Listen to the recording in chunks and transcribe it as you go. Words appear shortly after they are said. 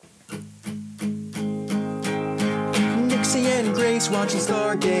and Grace watching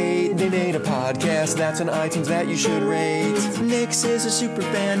Stargate. They made a podcast that's on iTunes that you should rate. Nix is a super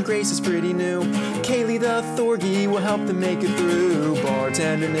fan, Grace is pretty new. Kaylee the Thorgy will help them make it through.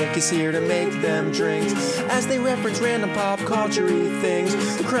 Bartender Nick is here to make them drinks as they reference random pop culture-y things.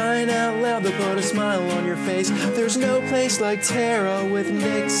 Crying out loud, they'll put a smile on your face. There's no place like Tara with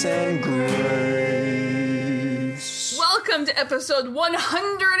Nix and Grace. Welcome to episode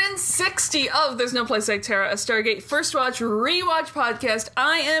 160 of There's No Place Like Tara, a Stargate First Watch Rewatch podcast.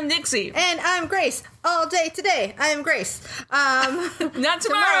 I am Nixie. And I'm Grace. All day today, I am Grace. Not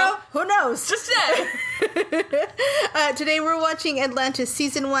tomorrow. Who knows? Just today. Today we're watching Atlantis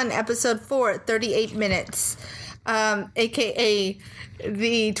Season 1, Episode 4, 38 minutes. A.K.A.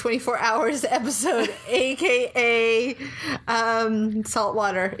 the 24 hours episode, a.k.a.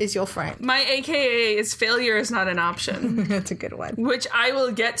 Saltwater is your friend. My AKA is failure is not an option. That's a good one. Which I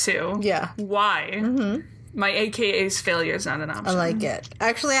will get to. Yeah. Why? Mm-hmm. My AKA's failure is not an option. I like it.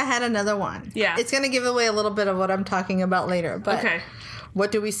 Actually, I had another one. Yeah. It's going to give away a little bit of what I'm talking about later. But okay.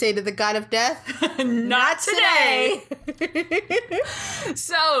 What do we say to the god of death? Not today!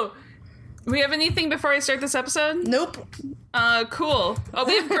 So... we have anything before I start this episode? Nope. Cool. Oh,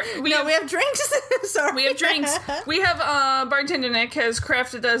 we have we have drinks. Sorry. We have drinks. We have bartender Nick has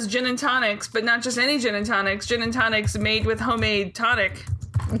crafted us gin and tonics, but not just any gin and tonics. Gin and tonics made with homemade tonic.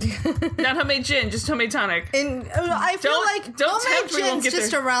 Not homemade gin, just homemade tonic. And I feel like homemade gin's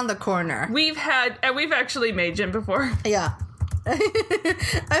just around the corner. We've actually made gin before. Yeah.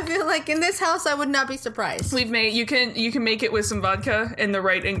 I feel like in this house I would not be surprised. You can make it with some vodka and the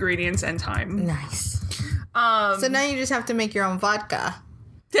right ingredients and time. Nice. So now you just have to make your own vodka.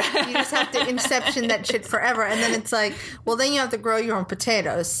 You just have to inception that shit forever, and then it's like, well, then you have to grow your own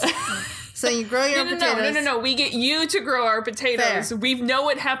potatoes. So you grow your own potatoes. No. We get you to grow our potatoes. Fair. We know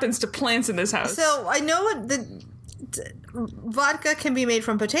what happens to plants in this house. So I know what vodka can be made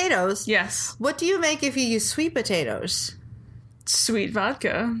from potatoes. Yes. What do you make if you use sweet potatoes? Sweet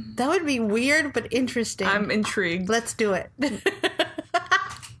vodka. That would be weird, but interesting. I'm intrigued. Let's do it.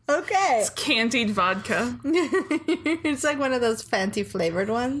 Okay. It's candied vodka. It's like one of those fancy flavored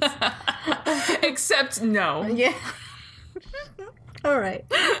ones. Except no. Yeah. All right.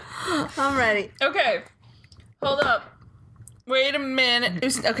 I'm ready. Okay. Hold up. Wait a minute.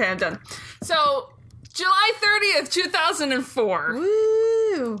 Okay, I'm done. So... July 30th, 2004.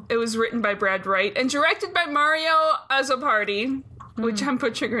 Woo! It was written by Brad Wright and directed by Mario Azzopardi, which I'm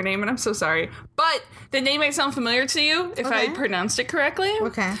butchering her name, and I'm so sorry. But the name may sound familiar to you if I pronounced it correctly.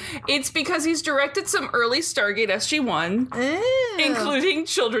 Okay. It's because he's directed some early Stargate SG-1, Ew. including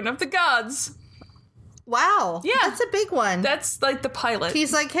Children of the Gods. Wow. Yeah. That's a big one. That's like the pilot.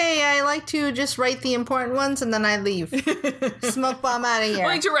 He's like, hey, I like to just write the important ones, and then I leave. Smoke bomb out of here.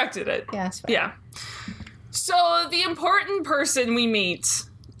 Well, he directed it. Yeah, that's fair. Yeah. So, the important person we meet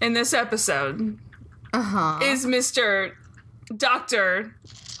in this episode is Mr. Dr.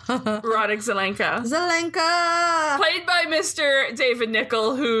 Radek Zelenka. Zelenka! Played by Mr. David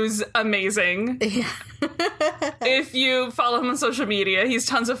Nichol, who's amazing. Yeah. If you follow him on social media, he's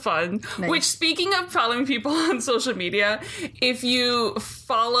tons of fun. Nice. Which, speaking of following people on social media, if you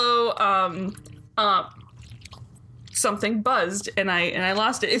follow something buzzed and I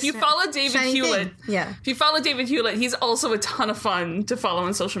lost it. If you follow David Hewlett, if you follow David Hewlett, he's also a ton of fun to follow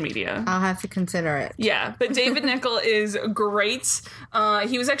on social media. I'll have to consider it. Yeah, but David Nichol is great.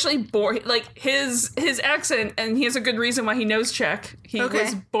 He was actually born, like, his accent, and he has a good reason why he knows Czech. He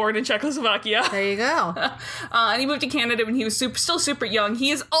was born in Czechoslovakia. There you go. And he moved to Canada when he was still super young. He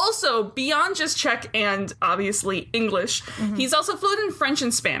is also, beyond just Czech and obviously English, he's also fluent in French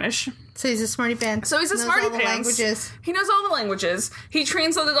and Spanish. So he's a smarty pants. So he's a smarty pants. Languages. He knows all the languages. He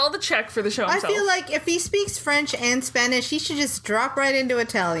translated all the Czech for the show himself. I feel like if he speaks French and Spanish, he should just drop right into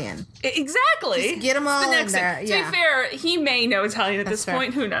Italian. Exactly. Just get them all in there. To be fair, he may know Italian at this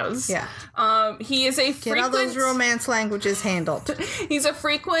point. Who knows? Yeah. He is a frequent... Get all those romance languages handled. He's a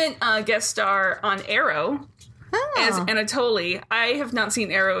frequent guest star on Arrow. As Anatoly. I have not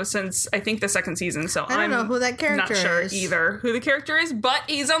seen Arrow since, I think, the second season, so I don't know who that character is. Not sure either who the character is, but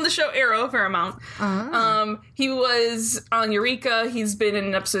he's on the show Arrow a fair amount. He was on Eureka, he's been in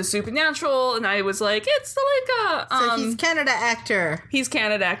an episode of Supernatural, and I was like, it's Zelenka! So he's Canada actor. He's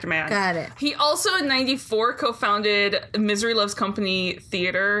Canada actor, man. Got it. He also, in 94, co-founded Misery Loves Company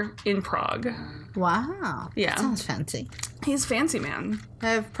Theater in Prague. Wow. Yeah. That sounds fancy. He's fancy, man.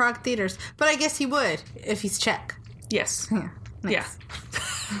 I have Prague theaters. But I guess he would if he's Czech. Yes. Yeah. Nice. Yeah.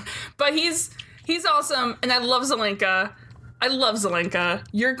 But he's awesome, and I love Zelenka.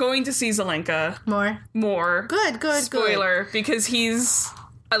 You're going to see Zelenka. More. Good. Good. Spoiler, because he's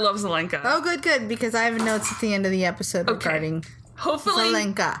I love Zelenka. Oh, good, because I have notes at the end of the episode regarding hopefully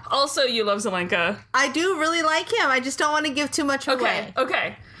Zelenka. Also, you love Zelenka. I do really like him. I just don't want to give too much away.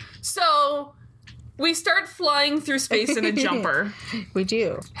 Okay. So, we start flying through space in a jumper. We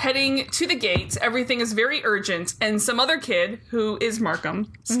do. Heading to the gates. Everything is very urgent. And some other kid, who is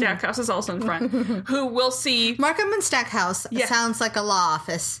Markham, Stackhouse is also in front, who will see... Markham and Stackhouse sounds like a law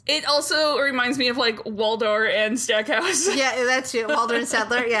office. It also reminds me of, like, Waldor and Stackhouse. Yeah, that's it. Waldor and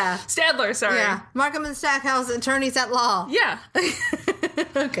Stadler, yeah. Stadler, sorry. Yeah. Markham and Stackhouse, attorneys at law. Yeah.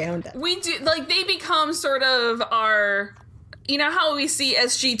 Okay, I'm done. We do... Like, they become sort of our... You know how we see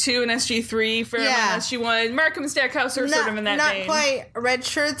SG2 and SG3 from SG1? Markham and Stackhouse are sort of in that vein. Not quite red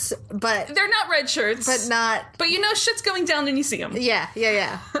shirts, but... They're not red shirts. But not... But you know shit's going down and you see them. Yeah.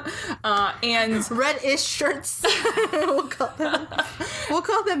 And... Red-ish shirts. We'll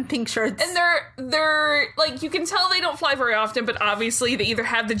call them pink shirts. And they're like, you can tell they don't fly very often, but obviously they either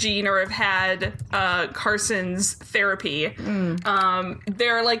have the gene or have had Carson's therapy.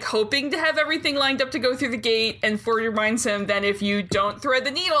 They're like hoping to have everything lined up to go through the gate, and Ford reminds him that if you don't thread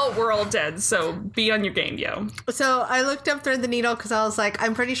the needle, we're all dead. So be on your game, yo. So I looked up thread the needle because I was like,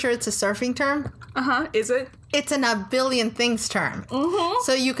 I'm pretty sure it's a surfing term. Is it? It's an a billion things term.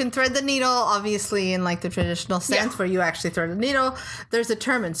 So you can thread the needle, obviously, in like the traditional sense where you actually thread the needle. There's a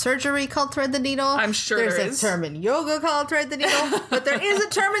term in surgery called thread the needle. I'm sure there is. There's a term in yoga called thread the needle. But there is a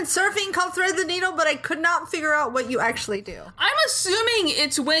term in surfing called thread the needle, but I could not figure out what you actually do. I'm assuming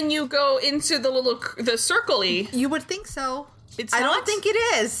it's when you go into the circle-y. You would think so. I don't think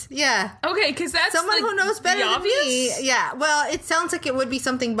it is. Yeah. Okay, because that's someone who knows better than me. obvious? Yeah. Well, it sounds like it would be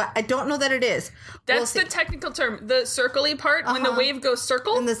something, but I don't know that it is. That's the technical term. The circle-y part, when the wave goes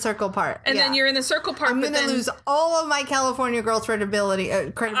circle. In the circle part. And then you're in the circle part. I'm going to lose all of my California girl credibility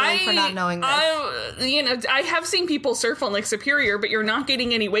for not knowing this. I have seen people surf on Lake Superior, but you're not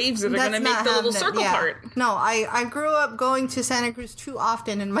getting any waves that are going to make the little circle part. No, I grew up going to Santa Cruz too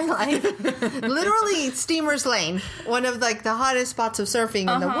often in my life. Literally Steamer's Lane, one of like the hottest spots of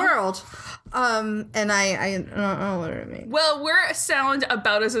surfing in the world. And I don't know what it means. Well, we're sound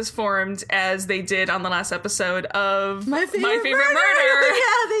about as formed as they did on the last episode of My Favorite Murder.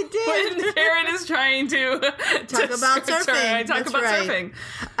 Yeah, they did. When Karen is trying to talk about surfing. Talk about surfing.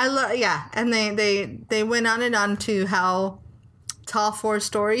 I love, and they went on and on to how tall 4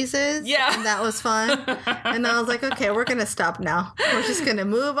 stories is. Yeah. And that was fun. And I was like, okay, we're going to stop now. We're just going to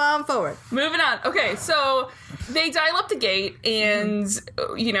move on forward. Moving on. Okay, so they dial up the gate and,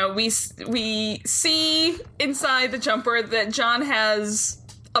 we see inside the jumper that John has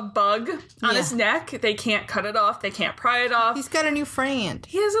a bug on his neck. They can't cut it off. They can't pry it off. He's got a new friend.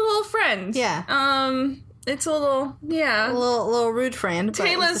 He has a little friend. Yeah. It's a little, A little rude friend.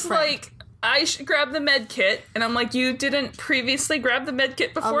 Taylor's like, I should grab the med kit. And I'm like, you didn't previously grab the med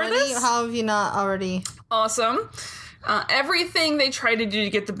kit before this? How have you not already? Awesome. Everything they try to do to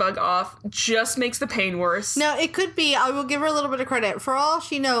get the bug off just makes the pain worse. Now, it could be, I will give her a little bit of credit. For all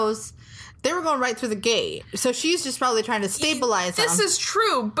she knows, they were going right through the gate. So she's just probably trying to stabilize them. This is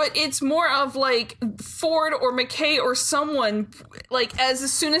true, but it's more of like Ford or McKay or someone, like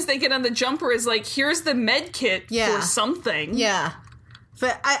as soon as they get on the jumper is like, here's the med kit for something. Yeah.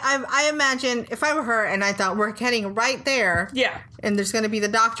 But I imagine if I were her and I thought we're heading right there, and there's going to be the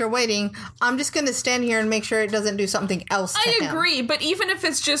doctor waiting, I'm just going to stand here and make sure it doesn't do something else to him. I agree, but even if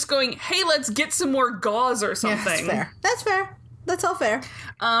it's just going, hey, let's get some more gauze or something. Yeah, that's fair. That's all fair.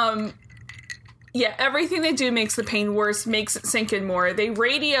 Everything they do makes the pain worse, makes it sink in more. They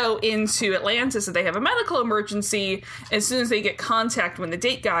radio into Atlantis that they have a medical emergency as soon as they get contact when the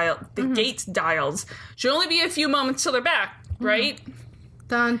gate dials. Should only be a few moments till they're back, right?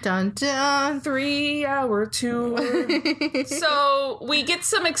 Dun, dun, dun. 3-hour tour. So we get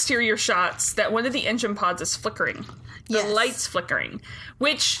some exterior shots that one of the engine pods is flickering. The light's flickering.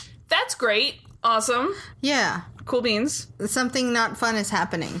 Which, that's great. Awesome. Yeah. Cool beans. Something not fun is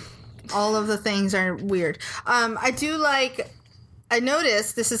happening. All of the things are weird. I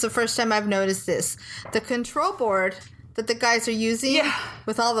noticed, this is the first time I've noticed this, the control board that the guys are using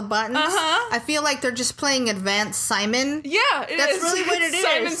with all the buttons. I feel like they're just playing Advanced Simon. Yeah, that's really what it is.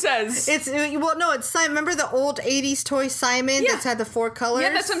 Simon Says. It's Simon. Remember the old 80s toy Simon that's had the 4 colors?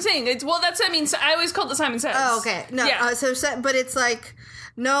 Yeah, that's what I'm saying. That's what I mean. I always called it Simon Says. Oh, okay. No, but it's like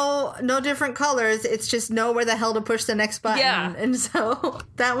no different colors. It's just know where the hell to push the next button. Yeah. And so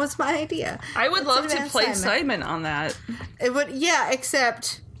that was my idea. I would love to play Simon on that. It would,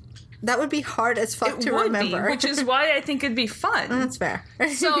 except That would be hard as fuck to remember. Which is why I think it'd be fun. That's fair.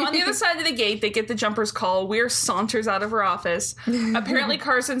 So on the other side of the gate, they get the jumper's call. Weir saunters out of her office. Apparently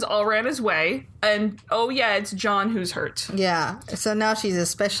Carson's all ran his way. And, oh yeah, it's John who's hurt. Yeah. So now she's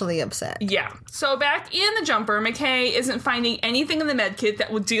especially upset. Yeah. So back in the jumper, McKay isn't finding anything in the med kit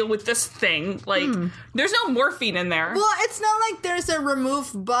that would deal with this thing. Like, there's no morphine in there. Well, it's not like there's a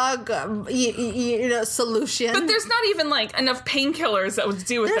remove bug, solution. But there's not even, like, enough painkillers that would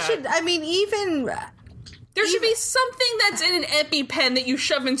deal with that. There should be something that's in an EpiPen that you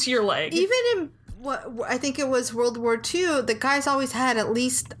shove into your leg. Even in I think it was World War II, the guys always had at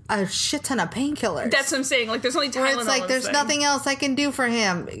least a shit ton of painkillers. That's what I'm saying. Like, there's only Tylenol. It's like, there's nothing else I can do for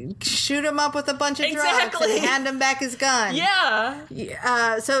him. Shoot him up with a bunch of drugs and hand him back his gun.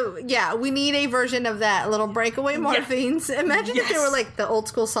 Yeah. So, we need a version of that. Little breakaway morphines. Yeah. Imagine if they were like the old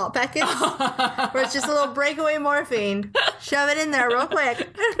school salt packets, where it's just a little breakaway morphine. Shove it in there real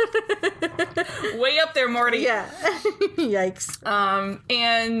quick. Way up there, Morty. Yeah. Yikes.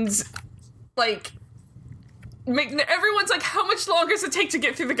 And... like, everyone's like, how much longer does it take to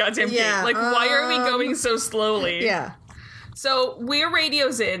get through the goddamn gate? Like, why are we going so slowly? Yeah. So, Weir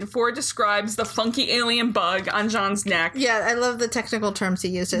radios in. Ford describes the funky alien bug on John's neck. Yeah, I love the technical terms he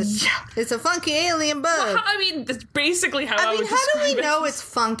uses. Yeah. It's a funky alien bug. Well, I mean, that's basically how I would describe it. How do we know it's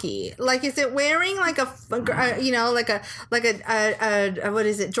funky? Like, is it wearing like a what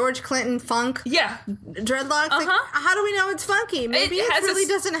is it, George Clinton funk? Yeah. Dreadlocks? Like, how do we know it's funky? Maybe it really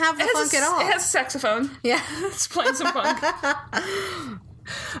doesn't have the funk at all. It has a saxophone. Yeah. It's playing some funk.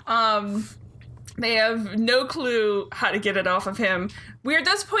 They have no clue how to get it off of him. Weir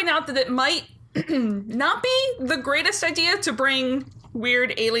does point out that it might not be the greatest idea to bring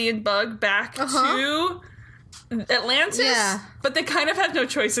weird alien bug back to Atlantis, but they kind of have no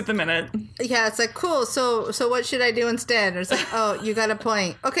choice at the minute. Yeah, it's like, cool, so what should I do instead? Or it's like, oh, you got a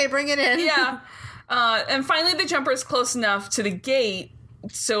point. Okay, bring it in. Yeah. And finally the jumper is close enough to the gate,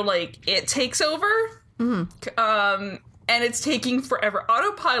 so, like, it takes over. Mm-hmm. And it's taking forever.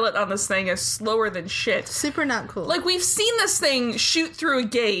 Autopilot on this thing is slower than shit. Super not cool. Like, we've seen this thing shoot through a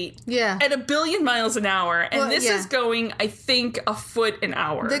gate at 1 billion miles an hour, and this is going, I think, a foot an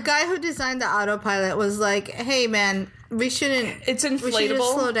hour. The guy who designed the autopilot was like, hey, man, we shouldn't... It's inflatable. We should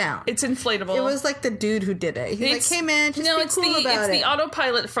just slow down. It's inflatable. It was like the dude who did it. He's like, hey, man, just be cool about it. It's the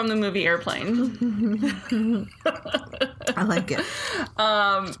autopilot from the movie Airplane. I like it.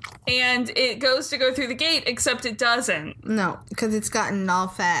 And it goes to go through the gate, except it doesn't. No, because it's gotten all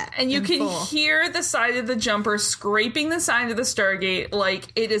fat. And you can hear the side of the jumper scraping the side of the Stargate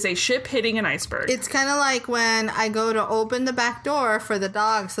like it is a ship hitting an iceberg. It's kind of like when I go to open the back door for the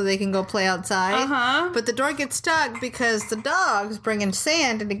dogs so they can go play outside. But the door gets stuck because the dog's bringing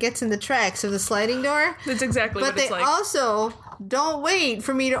sand and it gets in the tracks of the sliding door. That's exactly what it's like. But they also don't wait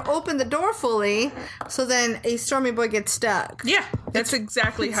for me to open the door fully, so then a Stormy Boy gets stuck. Yeah, that's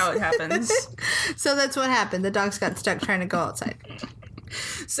exactly how it happens. So that's what happened. The dogs got stuck trying to go outside.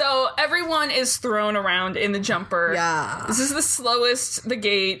 So everyone is thrown around in the jumper. Yeah. This is the slowest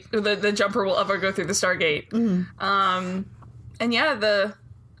the jumper will ever go through the Stargate. And yeah,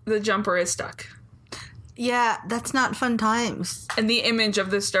 the jumper is stuck. Yeah, that's not fun times. And the image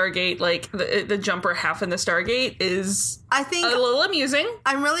of the Stargate, like the jumper half in the Stargate, is a little amusing.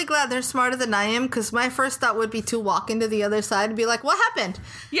 I'm really glad they're smarter than I am, because my first thought would be to walk into the other side and be like, what happened?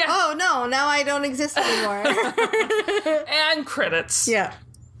 Yeah. Oh, no, now I don't exist anymore. And credits. Yeah.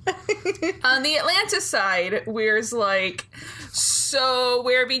 On the Atlantis side, Weir's like, so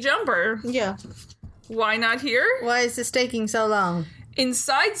where be jumper? Yeah. Why not here? Why is this taking so long?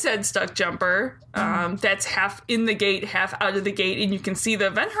 Inside said stuck jumper, that's half in the gate, half out of the gate, and you can see the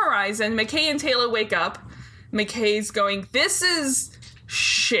event horizon. McKay and Taylor wake up. McKay's going, this is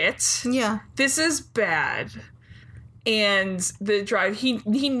shit. Yeah. This is bad. And the drive,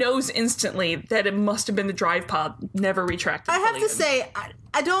 he knows instantly that it must have been the drive pod never retracted. I have to say,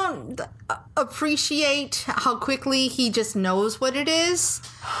 I don't appreciate how quickly he just knows what it is.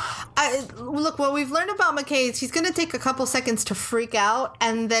 Look, what we've learned about McKay is he's going to take a couple seconds to freak out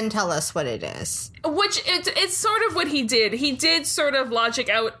and then tell us what it is. Which, it's sort of what he did. He did sort of logic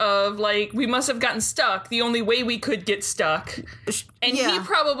out of, like, we must have gotten stuck. The only way we could get stuck. And he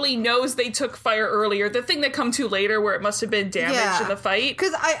probably knows they took fire earlier. The thing that come to later where it must have been damaged in the fight.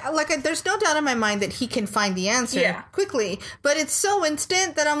 Because there's no doubt in my mind that he can find the answer quickly. But it's so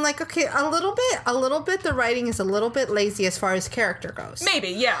instant that I'm like, okay, a little bit, the writing is a little bit lazy as far as character goes. Maybe,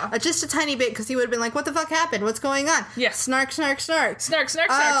 yeah. Just a tiny bit, because he would have been like, what the fuck happened? What's going on? Yes. Snark, snark, snark. Snark,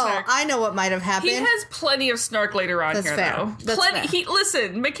 snark, snark, snark. I know what might have happened. He has plenty of snark later on. That's here, fair. though. That's fair.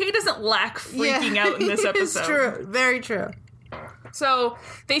 Listen, McKay doesn't lack freaking out in this episode. It's true. Very true. So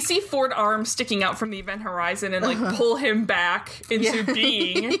they see Ford arms sticking out from the event horizon and, like, pull him back into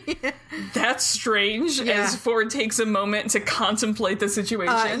being. That's strange, as Ford takes a moment to contemplate the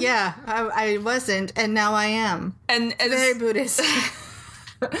situation. I wasn't, and now I am. And very Buddhist.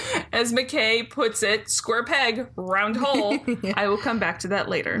 As McKay puts it, square peg, round hole. I will come back to that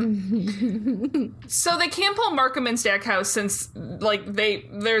later. So they can't pull Markham in Stackhouse since, like, they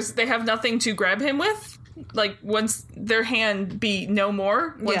have nothing to grab him with. Like, once their hand be no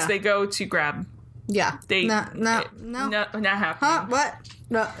more, once they go to grab. Yeah. They no. Not happening. Huh? What?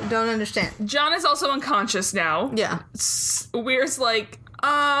 No, don't understand. John is also unconscious now. Yeah. Weir's like,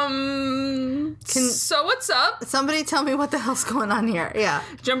 so what's up? Somebody tell me what the hell's going on here. Yeah.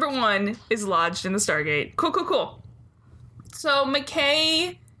 Jumper 1 is lodged in the Stargate. Cool. So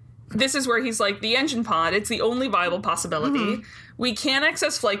McKay, this is where he's like, the engine pod, it's the only viable possibility. We can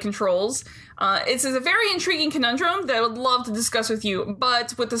access flight controls. It's a very intriguing conundrum that I would love to discuss with you.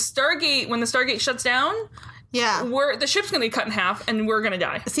 But with the Stargate, when the Stargate shuts down, the ship's going to be cut in half and we're going to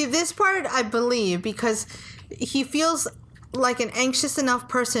die. See, this part I believe because he feels like an anxious enough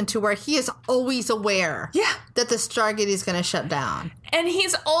person to where he is always aware that the Stargate is going to shut down. And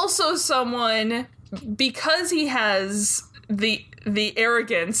he's also someone, because he has the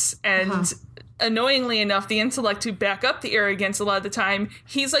arrogance and annoyingly enough the intellect to back up the arrogance a lot of the time,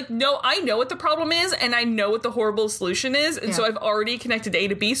 he's like, no, I know what the problem is and I know what the horrible solution is, and so I've already connected A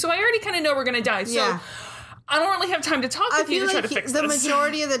to B, so I already kind of know we're going to die. So I don't really have time to talk with you to try to fix this. The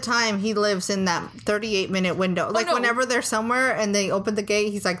majority of the time, he lives in that 38-minute window. Whenever they're somewhere and they open the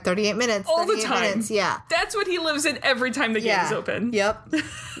gate, he's like, 38 minutes. All the time. Minutes, That's what he lives in every time the gate is open. Yep.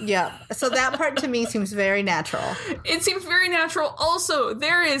 So that part to me seems very natural. It seems very natural. Also,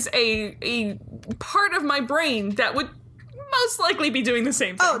 there is a part of my brain that would most likely be doing the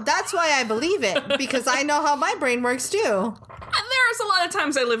same thing. Oh, that's why I believe it, because I know how my brain works too. And there's a lot of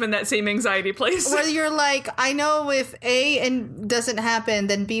times I live in that same anxiety place. Where you're like, I know if A doesn't happen,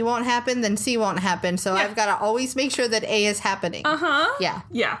 then B won't happen, then C won't happen. So I've got to always make sure that A is happening.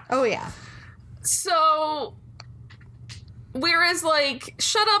 Yeah. Oh, yeah. So Weir is like,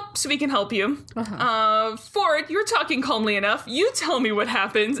 shut up so we can help you. Ford, you're talking calmly enough. You tell me what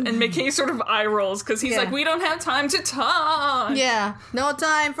happens. And McKay sort of eye rolls because he's like, we don't have time to talk. Yeah. No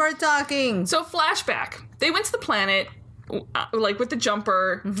time for talking. So flashback. They went to the planet, like with the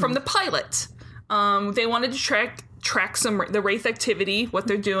jumper from the pilot. They wanted to track the Wraith activity, what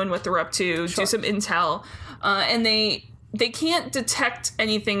they're doing, what they're up to, do some intel. And they can't detect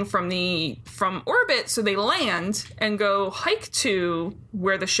anything from orbit, so they land and go hike to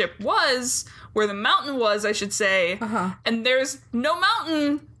where the ship was, where the mountain was, I should say. And there's no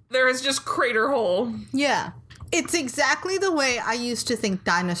mountain. There is just crater hole. Yeah. It's exactly the way I used to think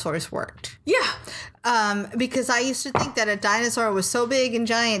dinosaurs worked. Yeah. Because I used to think that a dinosaur was so big and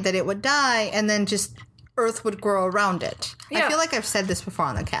giant that it would die and then just Earth would grow around it. Yeah. I feel like I've said this before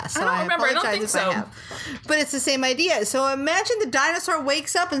on the cast, so I remember. I don't think so. I have. But it's the same idea. So imagine the dinosaur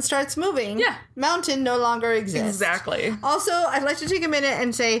wakes up and starts moving. Yeah. Mountain no longer exists. Exactly. Also, I'd like to take a minute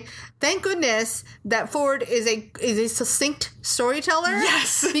and say, thank goodness that Ford is a succinct storyteller.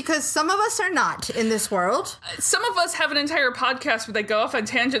 Yes. Because some of us are not in this world. Some of us have an entire podcast where they go off on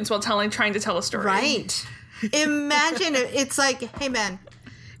tangents while trying to tell a story. Right. Imagine it's like, hey man,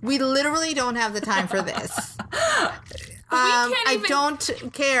 we literally don't have the time for this. I don't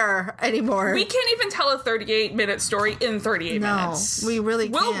care anymore. We can't even tell a 38-minute story in 38 minutes. No, we really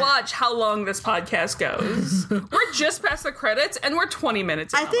can't. We'll watch how long this podcast goes. We're just past the credits, and we're 20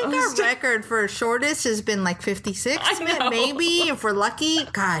 minutes in. I think our record for shortest has been like 56 minutes, maybe, if we're lucky.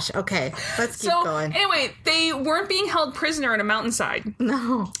 Gosh, okay, let's keep going. Anyway, they weren't being held prisoner in a mountainside.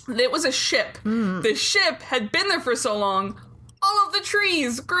 No. It was a ship. The ship had been there for so long, all of the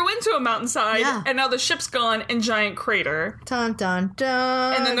trees grew into a mountainside, and now the ship's gone in giant crater. Dun, dun,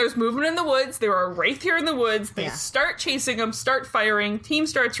 dun. And then there's movement in the woods. There are Wraith here in the woods. They start chasing them, start firing. Team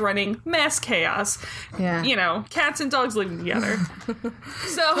starts running. Mass chaos. Yeah. You know, cats and dogs living together.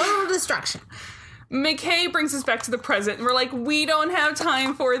 So total destruction. McKay brings us back to the present, and we're like, we don't have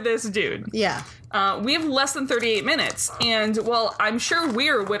time for this dude. Yeah. We have less than 38 minutes, and while I'm sure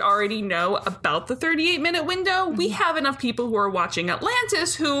Weir would already know about the 38-minute window, we have enough people who are watching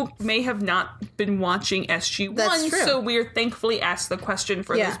Atlantis who may have not been watching SG-1. That's true. So Weir thankfully asked the question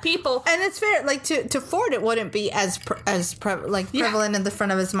for those people. And it's fair, like, to Ford, it wouldn't be as prevalent in the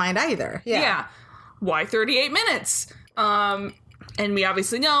front of his mind either. Yeah. Why 38 minutes? And we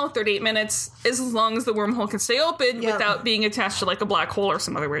obviously know 38 minutes is as long as the wormhole can stay open without being attached to, like, a black hole or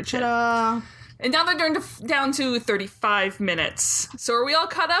some other weird shit. And now they're down to 35 minutes. So are we all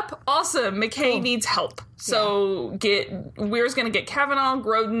caught up? Awesome. McKay needs help. So Weir's going to get Kavanaugh,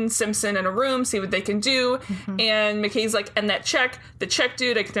 Grodin, Simpson in a room, see what they can do. Mm-hmm. And McKay's like, and that check, the check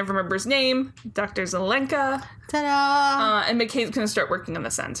dude, I can never remember his name, Dr. Zelenka. Ta-da! And McKay's going to start working on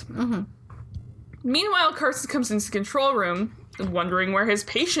this end. Mm-hmm. Meanwhile, Carson comes into the control room, wondering where his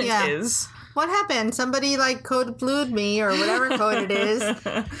patient is. What happened? Somebody, code blued me, or whatever code it is.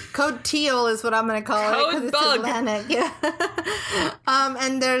 Code teal is what I'm going to call it. Code bug. It's Atlantic. Yeah.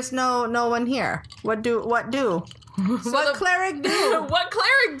 And there's no one here. What do? What cleric do? What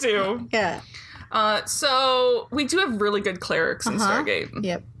cleric do? Yeah. So we do have really good clerics in Stargate.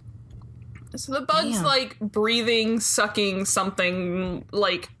 Yep. So the bug's breathing, sucking something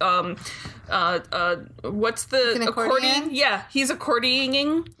what's the accordion? Yeah, he's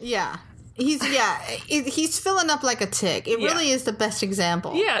accordioning. Yeah. He's filling up like a tick. It really is the best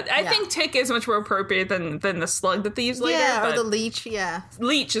example. Yeah, I think tick is much more appropriate than the slug that they use later. Yeah, or the leech,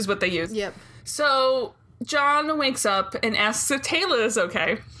 Leech is what they use. Yep. So John wakes up and asks if Taylor is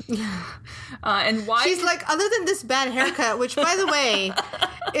okay. And why... She's like, other than this bad haircut, which, by the way,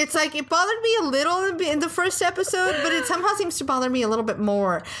 it's like, it bothered me a little in the first episode, but it somehow seems to bother me a little bit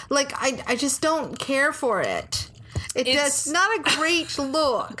more. Like, I just don't care for it. It's not a great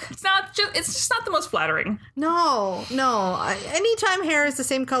look. It's just not the most flattering. No. Anytime hair is the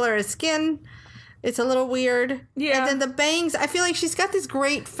same color as skin, it's a little weird. Yeah. And then the bangs, I feel like she's got this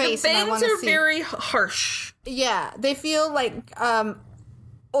great face. The bangs are very harsh. Yeah. They feel like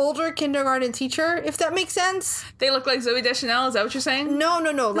older kindergarten teacher, if that makes sense. They look like Zooey Deschanel, is that what you're saying? No.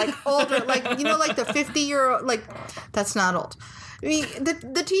 Like older, like, like the 50-year-old, like, that's not old. I mean,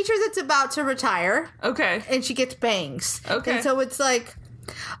 the teacher that's about to retire. Okay. And she gets bangs. Okay. And so it's like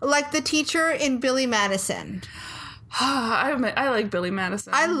the teacher in Billy Madison. I like Billy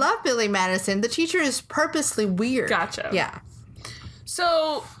Madison. I love Billy Madison. The teacher is purposely weird. Gotcha. Yeah.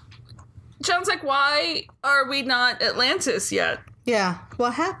 So, John's like, why are we not Atlantis yet? Yeah.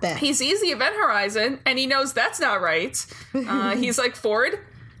 What happened? He sees the event horizon, and he knows that's not right. He's like, Ford...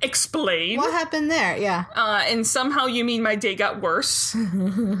 Explain. What happened there? Yeah. And somehow you mean my day got worse.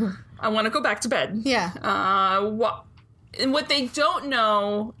 I want to go back to bed. Yeah. And what they don't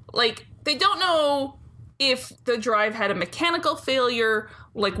know, they don't know if the drive had a mechanical failure,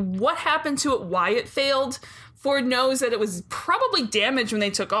 what happened to it, why it failed. Ford knows that it was probably damaged when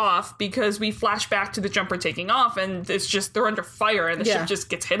they took off because we flash back to the jumper taking off and it's just, they're under fire and the ship just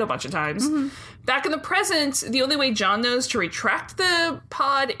gets hit a bunch of times. Mm-hmm. Back in the present, the only way John knows to retract the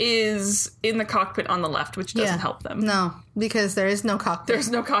pod is in the cockpit on the left, which doesn't help them. No, because there is no cockpit. There's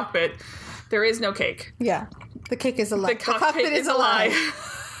no cockpit. There is no cake. Yeah. The cake is a lie. The cockpit is a lie.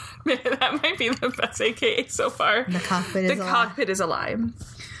 That might be the best AKA so far. The cockpit is a lie. The cockpit is a lie.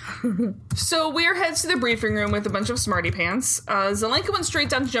 So Weir heads to the briefing room with a bunch of smarty pants. Zelenka went straight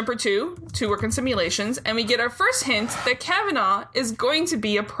down to Jumper 2 to work on simulations, and we get our first hint that Kavanaugh is going to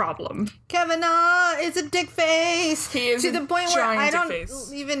be a problem. Kavanaugh is a dick face. He is to the point where I don't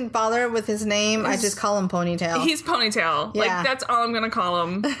even bother with his name. I just call him Ponytail. He's Ponytail. Yeah. That's all I'm gonna call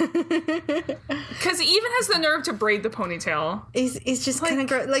him. Because he even has the nerve to braid the ponytail. He's just kind of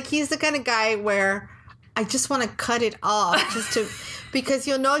gross. He's the kind of guy where I just want to cut it off just to. Because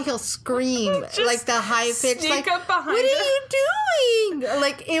he'll scream, the high pitch, sneak up behind what are you doing?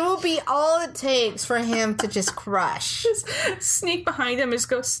 It will be all it takes for him to just crush. Just sneak behind him and just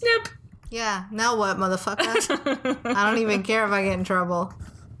go, snip. Yeah, now what, motherfucker? I don't even care if I get in trouble.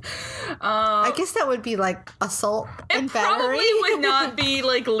 I guess that would be assault and battery. It probably would not be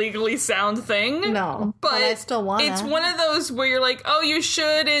legally sound thing. No, but I still want it. It's one of those where you're like, oh, you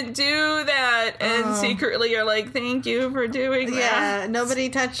shouldn't do that, and secretly you're like, thank you for doing that. Yeah, nobody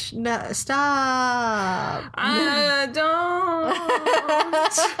touch. No, stop. I don't.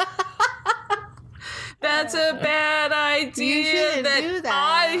 That's a bad idea that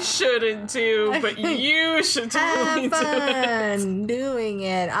I shouldn't do, but you should totally do it. Have fun doing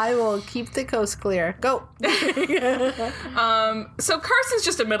it. I will keep the coast clear. Go. So Carson's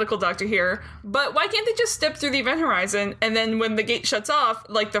just a medical doctor here, but why can't they just step through the event horizon and then when the gate shuts off,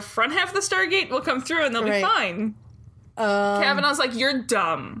 the front half of the Stargate will come through and they'll be fine? Kavanaugh's like, you're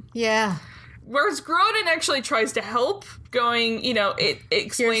dumb. Yeah. Whereas Grodin actually tries to help going, it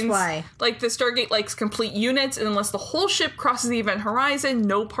explains why. Like the Stargate likes complete units, and unless the whole ship crosses the event horizon,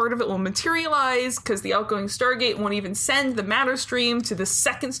 no part of it will materialize because the outgoing Stargate won't even send the matter stream to the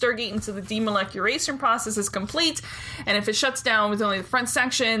second Stargate until the demolecularization process is complete. And if it shuts down with only the front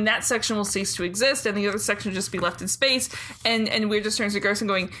section, that section will cease to exist, and the other section will just be left in space. And we're just turning to Garson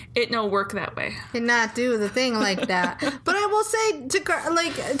going, it no work that way. Did not do the thing like that. But I will say,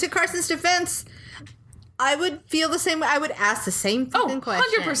 to Carson's defense, I would feel the same way. I would ask the same fucking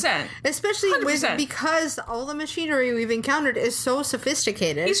question. 100%. Especially because all the machinery we've encountered is so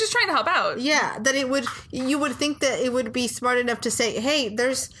sophisticated. He's just trying to help out. Yeah, that you would think that it would be smart enough to say, hey,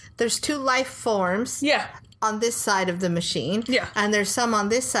 there's 2 life forms. Yeah. On this side of the machine. Yeah. And there's some on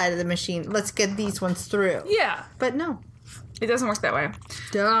this side of the machine. Let's get these ones through. Yeah. But no. It doesn't work that way.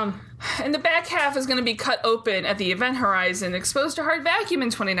 Dumb. And the back half is going to be cut open at the event horizon, exposed to hard vacuum in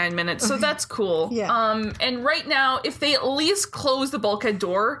 29 minutes, so that's cool. Yeah. And right now, if they at least close the bulkhead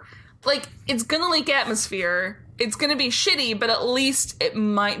door, it's going to leak atmosphere. It's going to be shitty, but at least it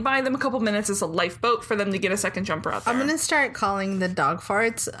might buy them a couple minutes as a lifeboat for them to get a second jumper out there. I'm going to start calling the dog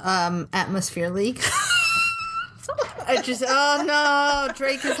farts atmosphere leak. Oh no,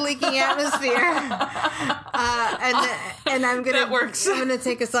 Drake is leaking atmosphere. And I'm gonna, that works. I'm gonna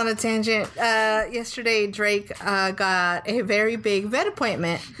take us on a tangent. Yesterday, Drake got a very big vet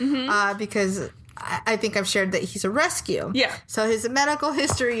appointment because I think I've shared that he's a rescue. Yeah. So his medical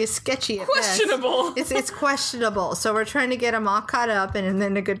history is sketchy at questionable. best. It's questionable. So we're trying to get him all caught up and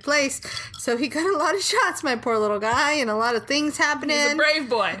in a good place. So he got a lot of shots, my poor little guy, and a lot of things happening. He's a brave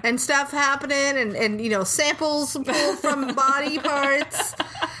boy. And stuff happening and samples pulled from body parts.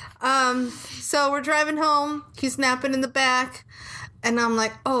 So we're driving home. He's napping in the back. And I'm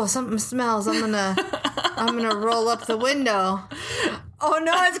like, oh, something smells. I'm gonna roll up the window. Oh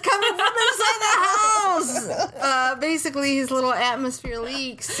no, it's coming from inside the house! Basically, his little atmosphere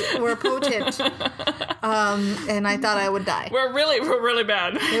leaks were potent. And I thought I would die. We're really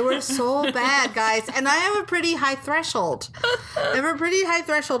bad. They were so bad, guys. And I have a pretty high threshold.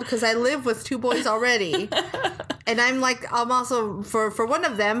 Because I live with 2 boys already. And I'm also, for one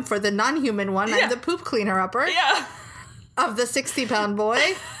of them, for the non-human one, I'm the poop cleaner upper. Yeah. Of the 60-pound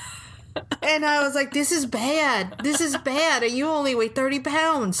boy. And I was like, this is bad. And you only weigh 30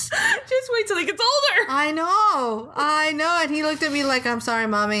 pounds. Just wait till he gets older. I know. And he looked at me like, I'm sorry,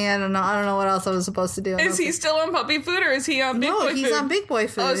 Mommy. I don't know what else I was supposed to do. Is he still on puppy food or is he on big boy food? No, he's on big boy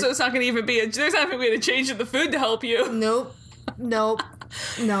food. Oh, so it's not going to even be there's not going to be a change in the food to help you. Nope. No.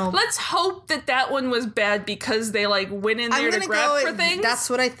 Let's hope that one was bad because they went in there to grab for things. That's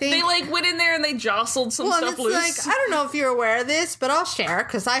what I think. They went in there and they jostled some stuff loose. I don't know if you're aware of this, but I'll share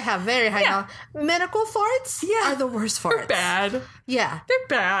because I have very high knowledge. Medical farts are the worst farts. They're bad. Yeah. They're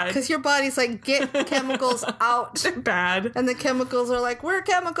bad. Because your body's like, get chemicals out. They're bad. And the chemicals are like, we're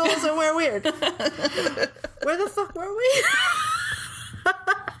chemicals and we're weird. Where the fuck were we?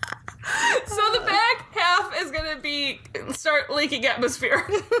 So the back half is going to start leaking atmosphere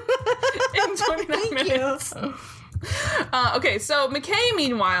in 29 minutes. Okay, so McKay,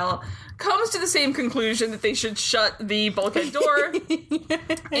 meanwhile, comes to the same conclusion that they should shut the bulkhead door.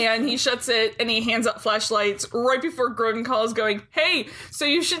 And he shuts it, and he hands out flashlights right before Grodin calls going, hey, so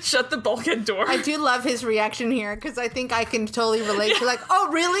you should shut the bulkhead door. I do love his reaction here, because I think I can totally relate to oh,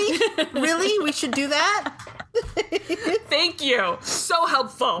 really? Really? We should do that? Thank you. So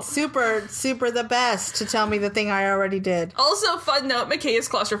helpful. Super, super the best to tell me the thing I already did. Also, fun note, McKay is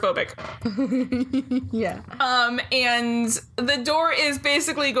claustrophobic. Yeah. And the door is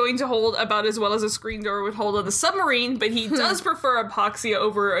basically going to hold about as well as a screen door would hold on the submarine, but he does prefer epoxy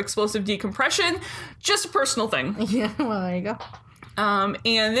over explosive decompression. Just a personal thing. Yeah, well, there you go.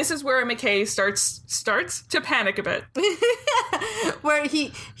 And this is where McKay starts to panic a bit. Where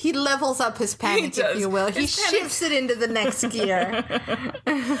he levels up his panic, if you will. He shifts it into the next gear.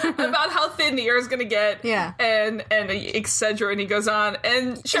 About how thin the air is going to get. Yeah. And etc. And he goes on.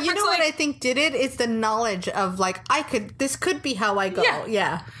 And Shepard's you know what I think did it? It's the knowledge of, this could be how I go.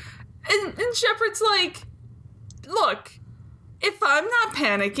 Yeah. And Shepard's like, look, if I'm not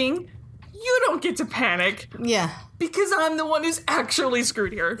panicking, you don't get to panic. Yeah. Because I'm the one who's actually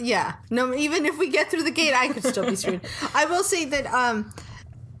screwed here. Yeah. No, even if we get through the gate, I could still be screwed. I will say that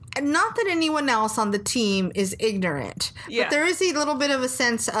not that anyone else on the team is ignorant, but there is a little bit of a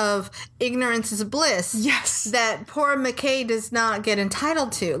sense of ignorance is bliss. Yes. That poor McKay does not get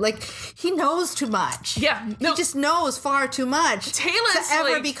entitled to. Like, he knows too much. Yeah. No. He just knows far too much Taylor's to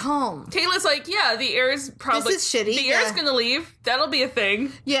ever be calm. Taylor's like, yeah, the air's probably... This is shitty. The air's gonna leave. That'll be a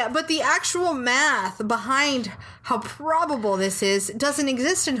thing. Yeah, but the actual math behind how probable this is doesn't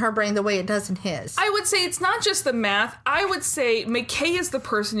exist in her brain the way it does in his. I would say it's not just the math. I would say McKay is the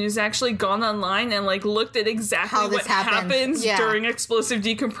person who's actually gone online and like looked at exactly what happens during explosive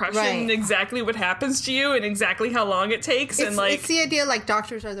decompression, and exactly what happens to you and exactly how long it takes. It's the idea like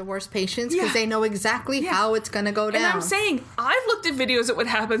doctors are the worst patients because they know exactly how it's going to go down. And I'm saying, I've looked at videos at what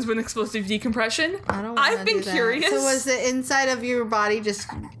happens when explosive decompression. I've been curious. So was the inside of your body just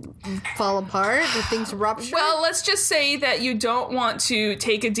fall apart? Did things rupture? Well, let's just say that you don't want to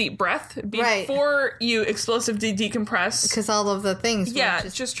take a deep breath before you explosively decompress. Because all of the things. Yeah,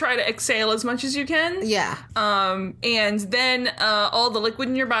 just try to exhale as much as you can. Yeah. And then all the liquid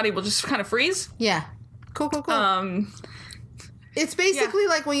in your body will just kind of freeze. Yeah. Cool. It's basically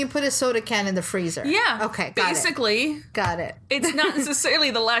like when you put a soda can in the freezer. Yeah. Okay, got it. It's not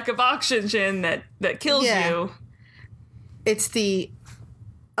necessarily the lack of oxygen that kills you. It's the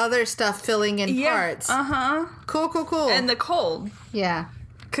other stuff filling in parts. Uh-huh. Cool. And the cold. Yeah.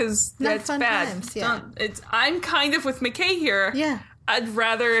 Because that's bad. Times, I'm kind of with McKay here. Yeah. I'd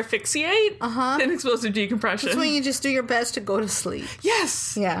rather asphyxiate than explosive decompression. That's when you just do your best to go to sleep.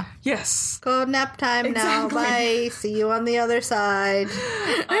 Yes. Yeah. Yes. Go nap time now. Bye. See you on the other side.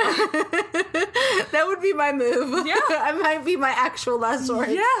 That would be my move. Yeah. That might be my actual last word.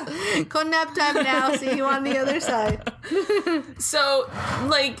 Yeah. Go nap time now. See you on the other side. So,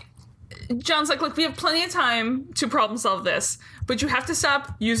 like, John's like, look, we have plenty of time to problem solve this, but you have to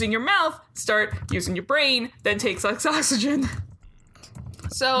stop using your mouth, start using your brain, then take less oxygen.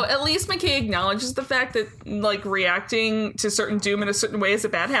 So at least McKay acknowledges the fact that, like, reacting to certain doom in a certain way is a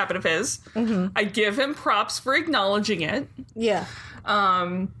bad habit of his. Mm-hmm. I give him props for acknowledging it. Yeah.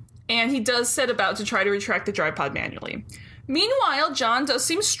 And he does set about to try to retract the drive pod manually. Meanwhile, John does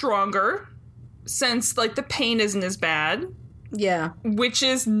seem stronger since, like, the pain isn't as bad. Yeah. Which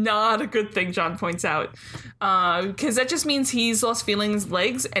is not a good thing, John points out. Because that just means he's lost feeling in his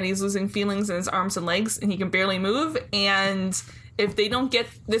legs, and he's losing feelings in his arms and legs, and he can barely move, and if they don't get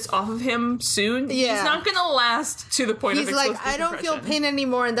this off of him soon, he's not going to last to the point of explosive decompression. He's like, I don't feel pain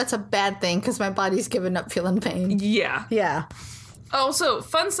anymore, and that's a bad thing, because my body's given up feeling pain. Yeah. Yeah. Also,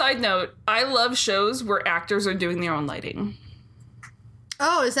 fun side note, I love shows where actors are doing their own lighting.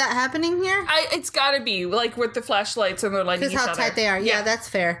 Oh, is that happening here? It's gotta be, like, with the flashlights and they're lighting each other. Because how tight they are. Yeah, that's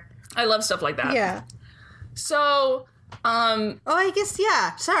fair. I love stuff like that. Yeah. So, I guess,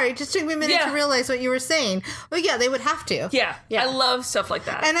 yeah. Sorry, it just took me a minute to realize what you were saying. Well, yeah, they would have to. Yeah. I love stuff like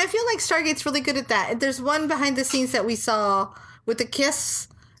that. And I feel like Stargate's really good at that. There's one behind the scenes that we saw with the kiss,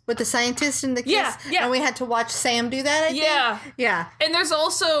 with the scientist and the kiss. Yeah. And we had to watch Sam do that, I think. Yeah. And there's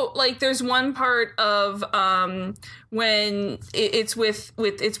also, like, there's one part of, when it's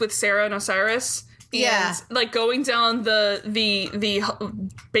with Sarah and Osiris. And, like, going down the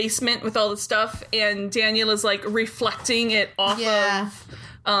basement with all the stuff, and Daniel is, like, reflecting it off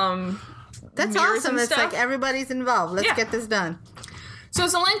of that's awesome. It's like everybody's involved. Let's get this done. So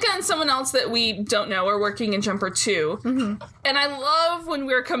Zelenka and someone else that we don't know are working in Jumper 2. Mm-hmm. And I love when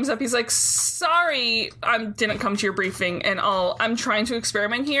Weir comes up, he's like, sorry, I didn't come to your briefing, and I'm trying to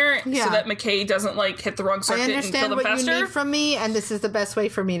experiment here so that McKay doesn't, like, hit the wrong circuit and kill them faster. I understand what you need from me, and this is the best way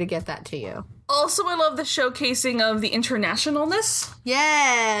for me to get that to you. Also, I love the showcasing of the internationalness.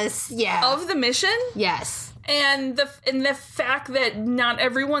 Yes. Yeah. Of the mission. Yes. And the fact that not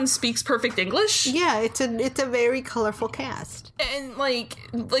everyone speaks perfect English. Yeah, it's a very colorful cast. And like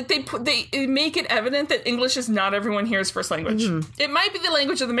they make it evident that English is not everyone here's first language. Mm-hmm. It might be the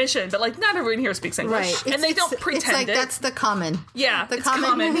language of the mission, but like not everyone here speaks English. Right. And they don't pretend it's like it. That's the common. Yeah, it's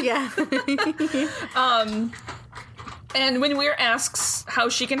common. Yeah. And when Weir asks how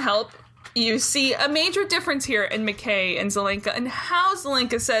she can help, you see a major difference here in McKay and Zelenka, and how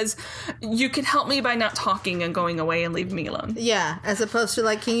Zelenka says, you can help me by not talking and going away and leaving me alone. Yeah, as opposed to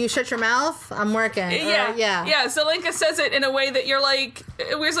like, can you shut your mouth? I'm working. Yeah, Zelenka says it in a way that you're like,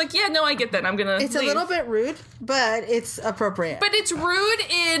 Weir's like, yeah, no, I get that. I'm gonna It's leave. a little bit rude, but it's appropriate. But it's rude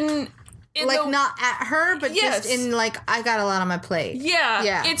in like not at her, but just in like, I got a lot on my plate.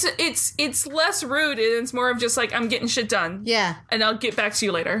 Yeah. It's less rude, and it's more of just like, I'm getting shit done. Yeah. And I'll get back to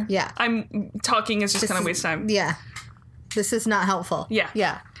you later. Yeah. I'm talking is just kind of waste time. Yeah. This is not helpful. Yeah.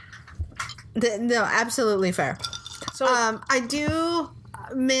 Yeah. No, absolutely fair. So I do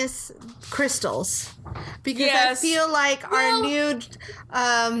miss crystals because Yes. I feel like our new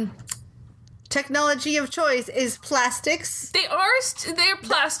technology of choice is plastics. They're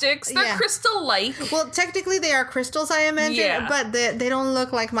plastics. They're Yeah. crystal-like. Well, technically they are crystals, I imagine, Yeah. but they don't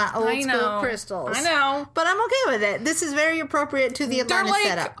look like my old I school know. crystals. I know. But I'm okay with it. This is very appropriate to the They're Atlanta like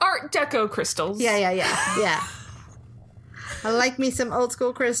setup. Art Deco crystals. Yeah. I like me some old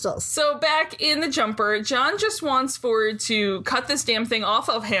school crystals. So back in the jumper, John just wants Ford to cut this damn thing off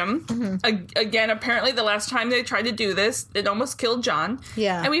of him. Again, apparently the last time they tried to do this, it almost killed John.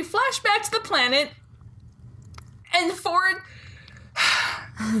 Yeah. And we flash back to the planet, and Ford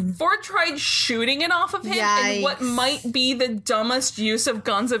tried shooting it off of him in what Yikes. might be the dumbest use of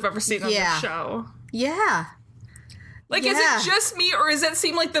guns I've ever seen on Yeah. the show. Yeah. Like, Yeah. is it just me, or does that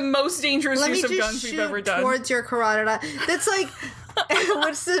seem like the most dangerous Let me use of just guns we've ever shoot done? towards your carotid. That's like,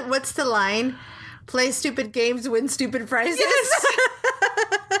 what's the line? Play stupid games, win stupid prizes. Yes.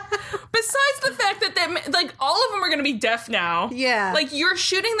 Besides the fact that like all of them are going to be deaf now. Yeah. Like, you're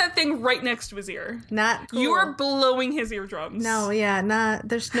shooting that thing right next to his ear. Not cool. You are blowing his eardrums. No, yeah,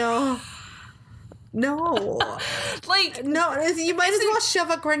 there's no. Like, No, you might as well shove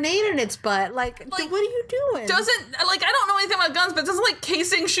a grenade in its butt. Like what are you doing? doesn't, like, I don't know anything about guns, but doesn't, like,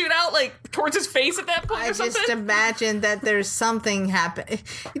 casing shoot out, like, towards his face at that point I or something? just imagine that there's something happening.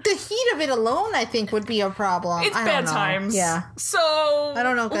 The heat of it alone, I think, would be a problem. It's I bad don't know. times. Yeah. So, I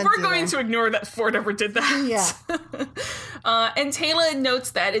don't know guns we're going either. to ignore that Ford ever did that. Yeah. And Taylor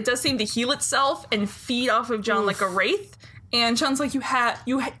notes that it does seem to heal itself and feed off of John like a wraith. And John's like, you had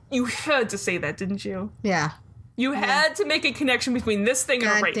to say that, didn't you? Yeah. You had to make a connection between this thing and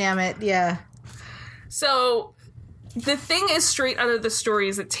a God wraith. damn it. Yeah. So the thing is straight out of the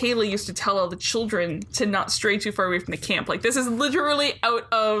stories that Taylor used to tell all the children to not stray too far away from the camp. Like, this is literally out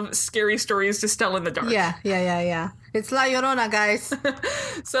of Scary Stories to Stella in the Dark. Yeah. It's La Llorona, guys.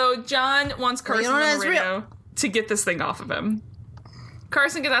 So John wants Carson Llorona on is the radio to get this thing off of him.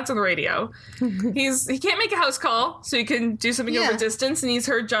 Carson gets on the radio. He can't make a house call, so he can do something over distance, and he's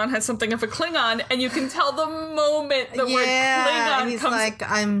heard John has something of a Klingon, and you can tell the moment the word Klingon he's comes like,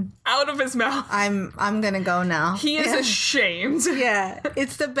 I'm out of his mouth. gonna go now. He is ashamed. Yeah,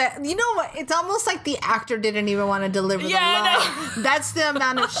 it's the best. You know what? It's almost like the actor didn't even want to deliver the I line. That's the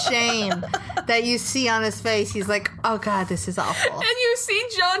amount of shame that you see on his face. He's like, oh God, this is awful. And you see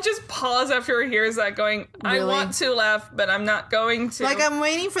John just pause after he hears that, going, I Really? want to laugh, but I'm not going to. Like, I'm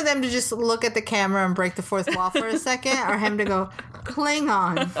waiting for them to just look at the camera and break the fourth wall for a second, or him to go,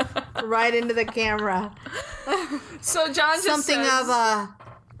 Klingon, right into the camera. So John just Something says, of a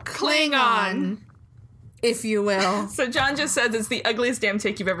Klingon, if you will. So John just says it's the ugliest damn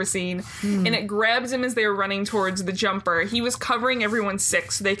take you've ever seen, and it grabs him as they're running towards the jumper. He was covering everyone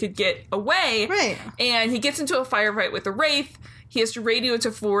sick so they could get away. Right. And he gets into a firefight with the Wraith. He has to radio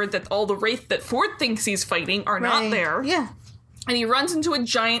to Ford that all the Wraith that Ford thinks he's fighting are not Right. there. Yeah. And he runs into a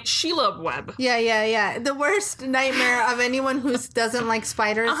giant Shelob web. Yeah. The worst nightmare of anyone who doesn't like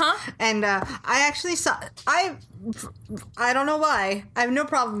spiders. And I actually saw. I don't know why. I have no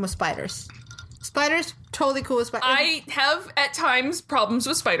problem with spiders. Spiders, totally cool with spiders. I have, at times, problems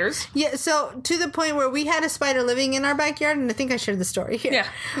with spiders. Yeah, so to the point where we had a spider living in our backyard, and I think I shared the story here. Yeah.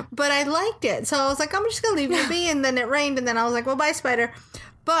 But I liked it. So I was like, I'm just going to leave you be. And then it rained, and then I was like, well, bye, spider.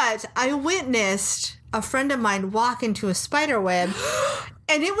 But I witnessed a friend of mine walk into a spider web,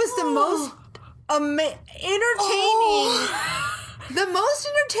 and it was the most entertaining, the most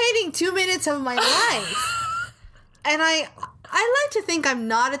entertaining 2 minutes of my life. And I like to think I'm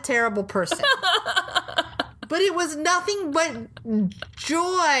not a terrible person. But it was nothing but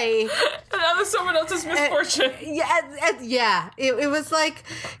joy. Out of someone else's misfortune. It was like,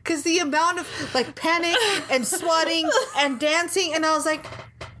 because the amount of like panic and swatting and dancing, and I was like,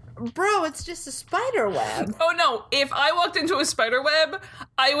 bro, it's just a spider web. Oh no, if I walked into a spider web,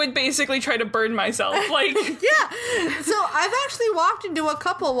 I would basically try to burn myself. Like, Yeah. So I've actually walked into a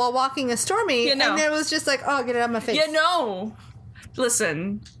couple while walking a Stormy, and it was just like, oh, get it out of my face. yeah, no.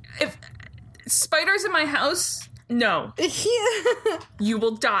 Listen, if spiders in my house, no. You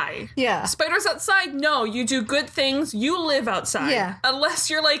will die. Yeah. Spiders outside, no. You do good things, you live outside. Yeah. Unless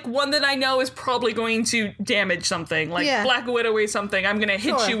you're like one that I know is probably going to damage something, like Black Widow or something. I'm going to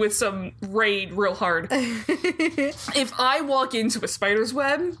hit you with some raid real hard. If I walk into a spider's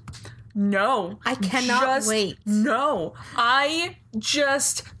web, no. I cannot wait. No. I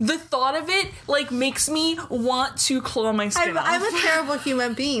just the thought of it like makes me want to claw my skin off. I'm a terrible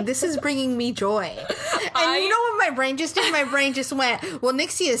human being. This is bringing me joy. And you know what my brain just did? My brain just went, well,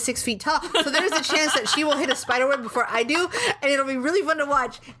 Nixie is 6 feet tall, so there's a chance that she will hit a spider web before I do, and it'll be really fun to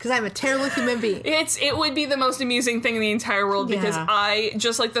watch because I'm a terrible human being. It would be the most amusing thing in the entire world because I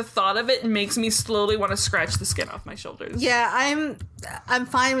just like the thought of it makes me slowly want to scratch the skin off my shoulders. Yeah, I'm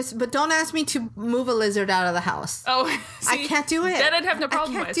fine with, but don't ask me to move a lizard out of the house. Oh, see, I can't do it. That I'd have no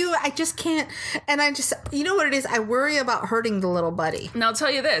problem with. I can't do it. I just can't. And you know what it is? I worry about hurting the little buddy. And I'll tell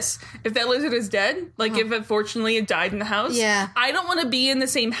you this. If that lizard is dead, like if unfortunately it died in the house, I don't want to be in the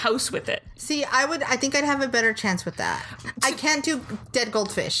same house with it. See, I think I'd have a better chance with that. I can't do dead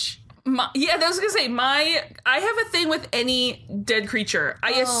goldfish. I was gonna say I have a thing with any dead creature.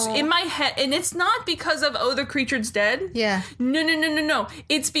 In my head, and it's not because of the creature's dead. Yeah. No.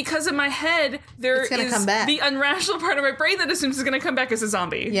 It's because in my head there is the irrational part of my brain that assumes it's gonna come back as a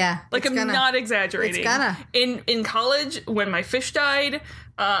zombie. Yeah. Like I'm not exaggerating. It's gonna. In college, when my fish died,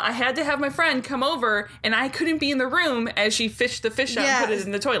 I had to have my friend come over, and I couldn't be in the room as she fished the fish out and put it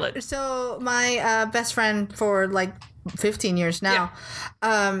in the toilet. So my best friend for like 15 years now,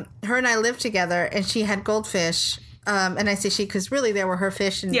 her and I lived together, and she had goldfish, and I say she because really they were her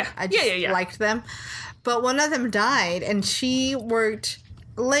fish, and I just liked them. But one of them died, and she worked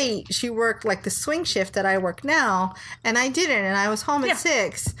late. She worked like the swing shift that I work now, and I didn't, and I was home at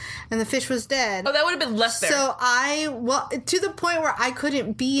 6, and the fish was dead. Oh, that would have been left there. So to the point where I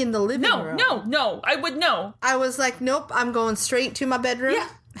couldn't be in the living room. No, I would know. I was like, nope, I'm going straight to my bedroom. Yeah.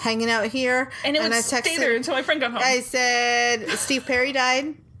 Hanging out here, and it would stay there until my friend got home. I said, Steve Perry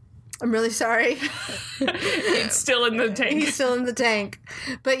died. I'm really sorry. He's still in the tank. He's still in the tank.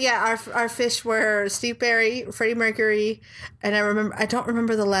 But yeah, our fish were Steve Perry, Freddie Mercury, and I don't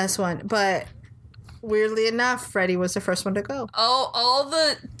remember the last one, but weirdly enough, Freddie was the first one to go. All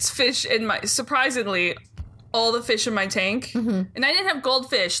the fish surprisingly, all the fish in my tank. And I didn't have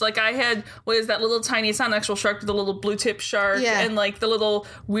goldfish. Like I had, what is that little tiny, it's not an actual shark, but the little blue tip shark and like the little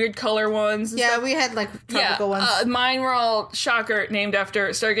weird color ones. Yeah, stuff. We had like tropical ones. Mine were all shocker named after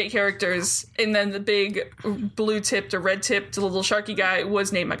Stargate characters. And then the big blue tipped or red tipped little sharky guy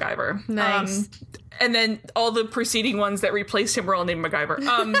was named MacGyver. Nice. And then all the preceding ones that replaced him were all named MacGyver.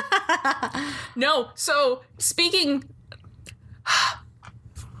 So speaking...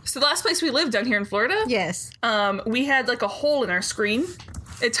 So the last place we lived down here in Florida, yes, we had like a hole in our screen,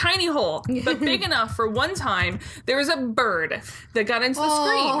 a tiny hole, but big enough for one time there was a bird that got into the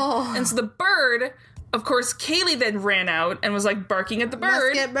screen, and so the bird, of course, Kaylee then ran out and was like barking at the bird.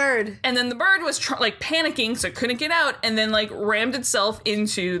 Must get bird. And then the bird was like panicking, so it couldn't get out, and then like rammed itself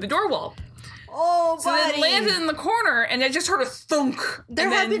into the door wall. Oh, so then it landed in the corner, and I just heard a thunk. There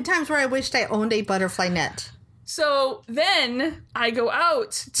have been times where I wished I owned a butterfly net. So then I go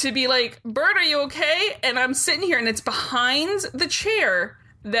out to be like, bird, are you okay? And I'm sitting here and it's behind the chair.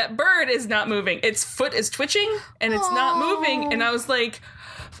 That bird is not moving. Its foot is twitching and it's not moving. And I was like,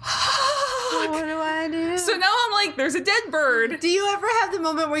 fuck. What do I do? So now I'm like, there's a dead bird. Do you ever have the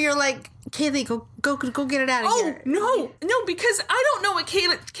moment where you're like, Kaylee, go get it out of here? Oh, no, because I don't know what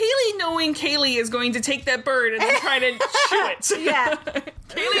Kaylee knowing Kaylee is going to take that bird and then try to chew it. Yeah.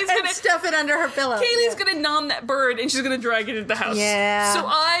 Kaylee's going to stuff it under her pillow. Kaylee's going to nom that bird and she's going to drag it into the house. Yeah. So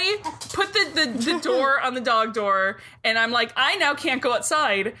I put the door on the dog door and I'm like, I now can't go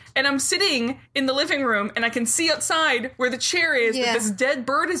outside. And I'm sitting in the living room and I can see outside where the chair is that this dead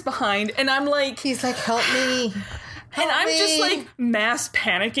bird is behind. And I'm like... He's like, help me. And I'm just like mass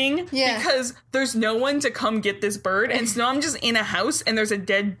panicking because there's no one to come get this bird. And so now I'm just in a house and there's a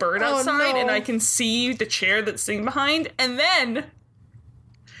dead bird outside and I can see the chair that's sitting behind. And then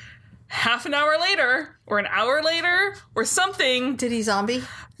half an hour later or an hour later or something. Did he zombie?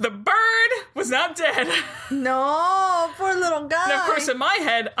 The bird was not dead. No, poor little guy. And of course in my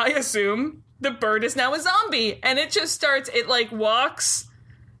head, I assume the bird is now a zombie. And it just starts, it like walks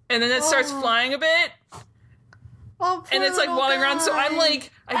and then it starts flying a bit. Oh, and it's like walking guy. around. So I'm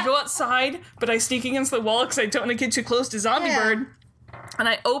like, I go outside, but I sneak against the wall because I don't want to get too close to Zombie Bird. And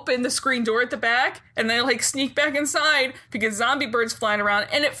I open the screen door at the back, and then I like sneak back inside because Zombie Bird's flying around.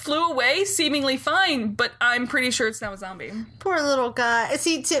 And it flew away seemingly fine, but I'm pretty sure it's now a zombie. Poor little guy.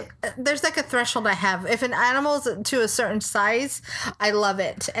 See, there's like a threshold I have. If an animal's to a certain size, I love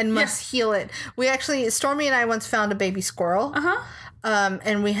it and must heal it. We actually, Stormy and I once found a baby squirrel.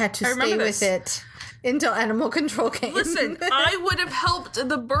 And we had to stay with it. until animal control came. Listen, I would have helped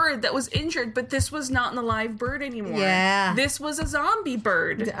the bird that was injured, but this was not an alive bird anymore. Yeah. This was a zombie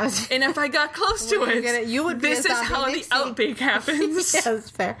bird. And if I got close to it, you would be this is how the outbreak happens. Yeah, that's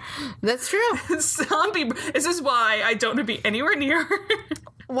fair. That's true. Zombie. This is why I don't want to be anywhere near.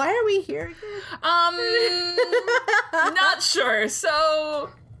 Why are we here again? Not sure. So,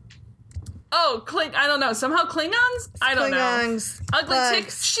 I don't know. Somehow Klingons? I don't know. Ugly tick.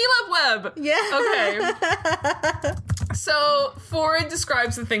 Sheila Webb. Yeah. Okay. So Ford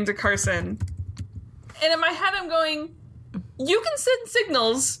describes the thing to Carson, and in my head I'm going, you can send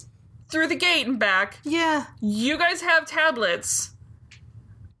signals through the gate and back. Yeah. You guys have tablets.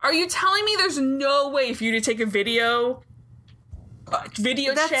 Are you telling me there's no way for you to take a video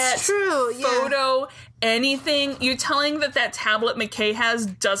That's chat, true. photo, anything? You're telling that tablet McKay has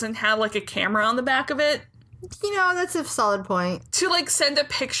doesn't have, like, a camera on the back of it? You know, that's a solid point. To, like, send a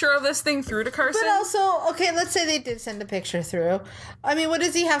picture of this thing through to Carson? But also, okay, let's say they did send a picture through. I mean, what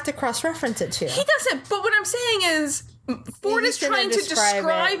does he have to cross-reference it to? He doesn't, but what I'm saying is, Ford is trying to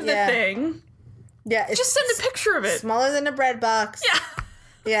describe the thing. Yeah. Just send a picture of it. Smaller than a bread box. Yeah.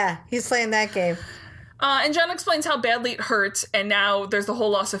 Yeah, he's playing that game. And John explains how badly it hurt, and now there's the whole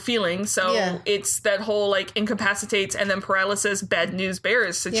loss of feeling, so it's that whole, like, incapacitates and then paralysis, bad news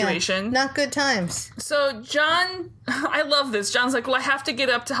bears situation. Yeah, not good times. So John, I love this. John's like, well, I have to get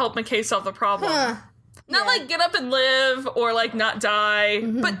up to help McKay solve the problem. Not like get up and live or like not die,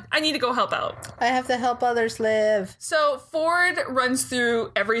 but I need to go help out. I have to help others live. So Ford runs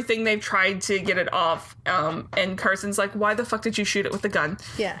through everything they've tried to get it off, and Carson's like, why the fuck did you shoot it with a gun?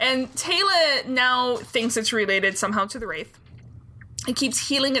 Yeah. And Taylor now thinks it's related somehow to the Wraith. It keeps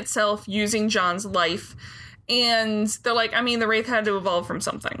healing itself using John's life, and they're like, I mean, the Wraith had to evolve from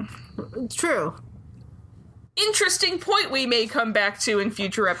something. True. Interesting point we may come back to in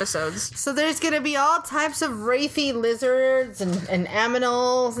future episodes. So there's going to be all types of wraithy lizards and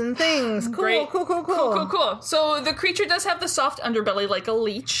aminals and things. Cool, Great. Cool. So the creature does have the soft underbelly like a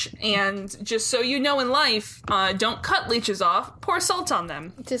leech, and just so you know in life, don't cut leeches off, pour salt on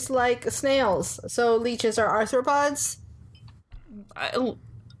them. Just like snails. So leeches are arthropods?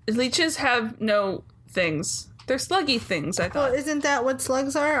 Leeches have no things. They're sluggy things, I thought. Well, isn't that what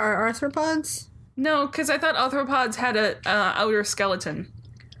slugs are arthropods? No, because I thought arthropods had a outer skeleton.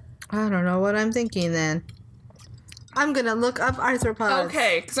 I don't know what I'm thinking then. I'm gonna look up arthropods.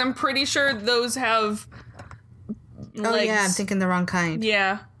 Okay, because I'm pretty sure those have legs. Oh yeah, I'm thinking the wrong kind.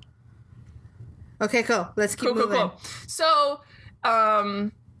 Yeah. Okay, cool. Let's keep moving. Cool. So,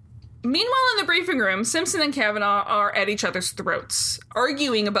 meanwhile in the briefing room, Simpson and Kavanaugh are at each other's throats,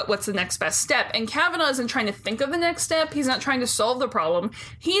 arguing about what's the next best step. And Kavanaugh isn't trying to think of the next step. He's not trying to solve the problem.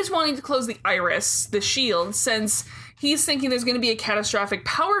 He's wanting to close the iris, the shield, since he's thinking there's going to be a catastrophic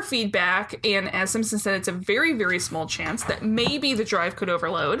power feedback. And as Simpson said, it's a very, very small chance that maybe the drive could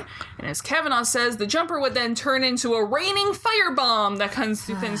overload. And as Kavanaugh says, the jumper would then turn into a raining firebomb that comes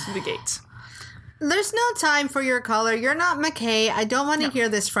through the gate. There's no time for your color. You're not McKay. I don't want to hear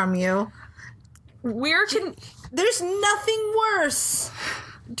this from you. There's nothing worse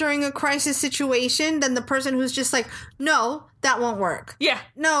during a crisis situation than the person who's just like, no, that won't work. Yeah.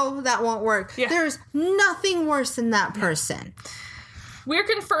 No, that won't work. Yeah. There's nothing worse than that person. Weir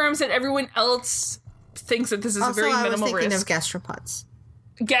confirms that everyone else thinks that this is Also, a very minimal I was thinking risk. of gastropods.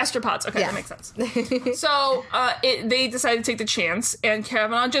 Gastropods. Okay, Yeah. that makes sense. So they decided to take the chance, and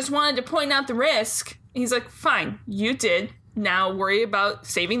Kavanaugh just wanted to point out the risk. He's like, fine, you did. Now worry about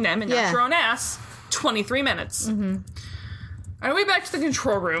saving them and not your own ass. 23 minutes. Mm-hmm. On our way back to the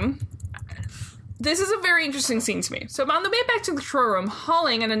control room, this is a very interesting scene to me. So on the way back to the control room,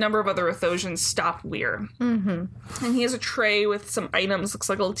 Halling and a number of other Athosians stop Weir. Mm-hmm. And he has a tray with some items, looks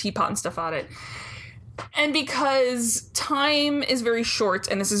like a little teapot and stuff on it. And because time is very short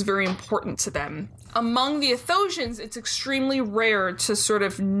and this is very important to them, among the Athosians, it's extremely rare to sort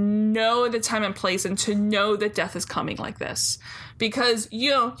of know the time and place and to know that death is coming like this. Because,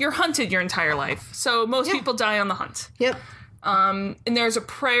 you're hunted your entire life. So most people die on the hunt. Yep. And there's a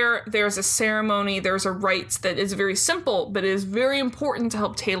prayer, there's a ceremony, there's a rite that is very simple, but is very important to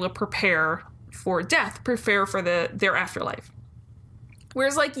help Taylor prepare for death, prepare for their afterlife.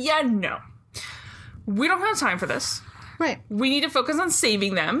 Whereas, no. We don't have time for this. Right. We need to focus on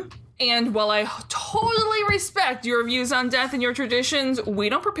saving them. And while I totally respect your views on death and your traditions, we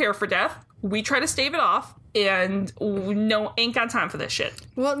don't prepare for death. We try to stave it off. And no, ain't got time for this shit.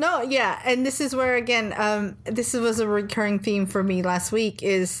 Well, no, yeah. And this is where, again, this was a recurring theme for me last week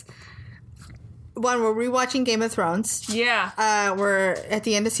is one, we're rewatching Game of Thrones. Yeah. We're at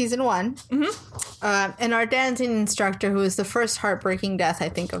the end of season 1. Mm-hmm. And our dancing instructor, who is the first heartbreaking death, I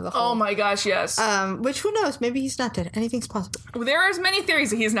think, of the whole. Oh my gosh, yes. Which, who knows? Maybe he's not dead. Anything's possible. There are as many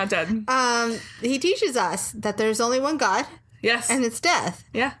theories that he's not dead. He teaches us that there's only one God. Yes. And it's death.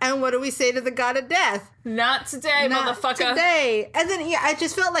 Yeah. And what do we say to the God of death? Not today, Not motherfucker. Today. And then, yeah, I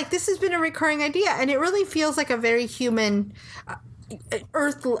just felt like this has been a recurring idea, and it really feels like a very human,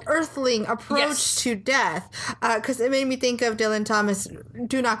 earthling approach to death. Because it made me think of Dylan Thomas,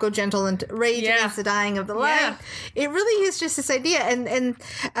 Do Not Go Gentle and Rage Against the Dying of the Light. Yeah. It really is just this idea. And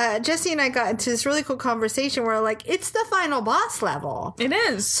Jesse and I got into this really cool conversation where, like, it's the final boss level. It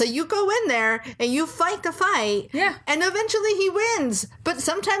is. So you go in there and you fight the fight. Yeah. And eventually he wins. But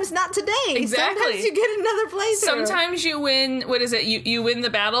sometimes not today. Exactly. Sometimes you get another playthrough. Sometimes you win, what is it? You win the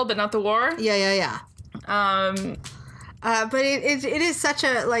battle, but not the war? Yeah. But it is such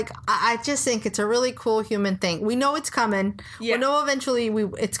a, like, I just think it's a really cool human thing. We know it's coming. Yeah. We know eventually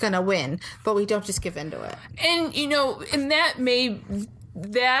it's going to win, but we don't just give in to it. And,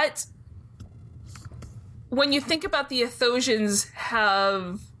 that when you think about the Athosians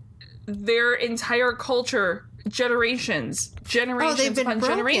have their entire culture, generations they've been upon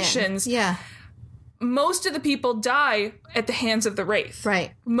broken. Generations. Yeah. Most of the people die at the hands of the Wraith.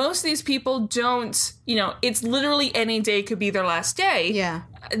 Right. Most of these people don't, it's literally any day could be their last day. Yeah.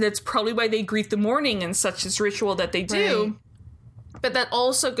 That's probably why they greet the morning and such this ritual that they do. Right. But that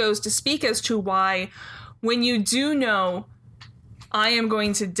also goes to speak as to why when you do know I am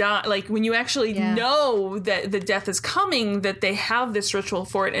going to die, like when you actually know that the death is coming, that they have this ritual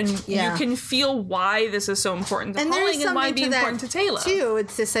for it, and you can feel why this is so important to Holling and why it'd be important to Taylor. Too,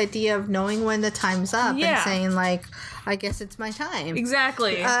 it's this idea of knowing when the time's up and saying, like, I guess it's my time.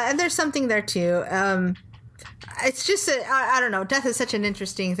 Exactly. And there's something there too. It's just, I don't know, death is such an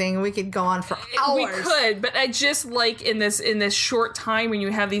interesting thing. We could go on for hours. We could, but I just like in this short time when you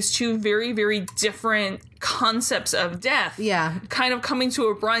have these two very, very different concepts of death kind of coming to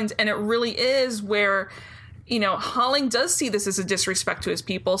a brunt, and it really is where, Holling does see this as a disrespect to his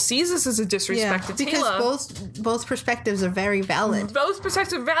people, sees this as a disrespect to Taylor. Because both perspectives are very valid. Both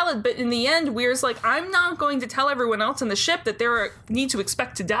perspectives are valid, but in the end, Weir's like, I'm not going to tell everyone else on the ship that they need to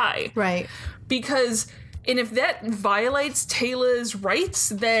expect to die. Right. And if that violates Taylor's rights,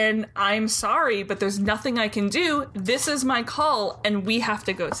 then I'm sorry, but there's nothing I can do. This is my call, and we have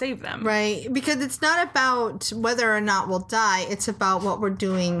to go save them. Right. Because it's not about whether or not we'll die. It's about what we're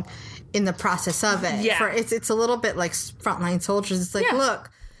doing in the process of it. Yeah. It's a little bit like frontline soldiers. It's like, look,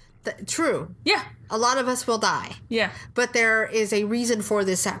 true. Yeah. A lot of us will die. Yeah. But there is a reason for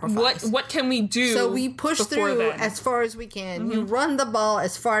this sacrifice. What can we do? So we push through then? As far as we can. Mm-hmm. You run the ball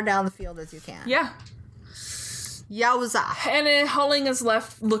as far down the field as you can. Yeah. Yowza. And then Holling is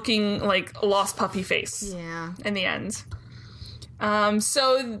left looking like a lost puppy face. Yeah. In the end.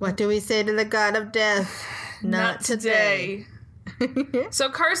 So what do we say to the God of Death? Not today. So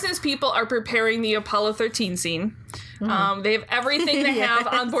Carson's people are preparing the Apollo 13 scene. Mm-hmm. They have everything they have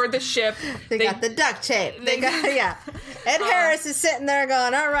on board the ship. They got the duct tape. They got Ed Harris is sitting there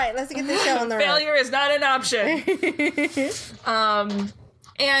going, all right, let's get this show on the road. Failure is not an option.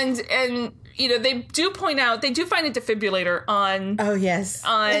 And they do point out, they do find a defibrillator on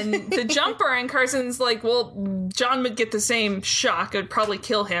on the jumper, and Carson's like, well, John would get the same shock. It would probably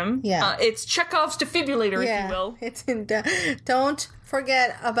kill him. Yeah. It's Chekhov's defibrillator, if you will. It's don't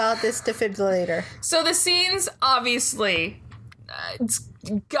forget about this defibrillator. So the scene's obviously, it's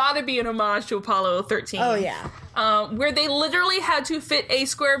gotta be an homage to Apollo 13. Oh, yeah. Where they literally had to fit a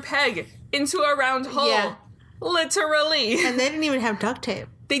square peg into a round hole. Yeah. Literally. And they didn't even have duct tape.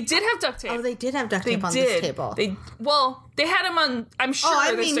 They did have duct tape. Oh, they did have duct tape on this table. They had them on, I'm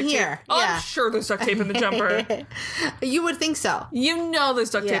sure there's duct tape. I'm sure there's duct tape in the jumper. You would think so. There's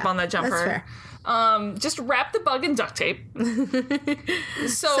duct tape on that jumper. That's fair. Just wrap the bug in duct tape.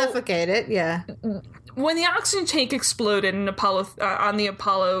 Suffocate it, yeah. When the oxygen tank exploded in on the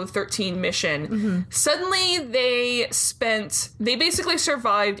Apollo 13 mission, suddenly they basically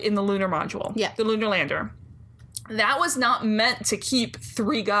survived in the lunar module, the lunar lander. That was not meant to keep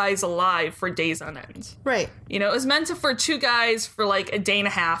 3 guys alive for days on end. Right. It was meant for 2 guys for like a day and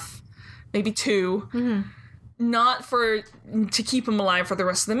a half, maybe 2. Mm-hmm. Not to keep them alive for the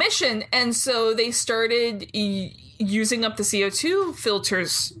rest of the mission. And so they started using up the CO2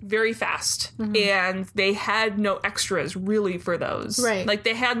 filters very fast. Mm-hmm. And they had no extras really for those. Right. Like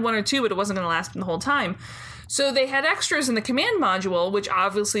they had 1 or 2, but it wasn't going to last them the whole time. So they had extras in the command module, which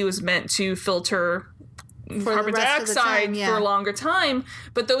obviously was meant to filter carbon dioxide for a longer time,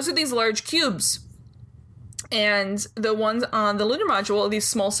 but those are these large cubes. And the ones on the lunar module are these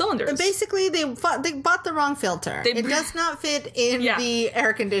small cylinders. And basically, they bought the wrong filter. It does not fit in the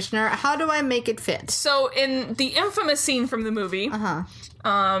air conditioner. How do I make it fit? So in the infamous scene from the movie,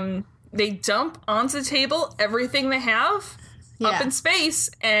 they dump onto the table everything they have up in space,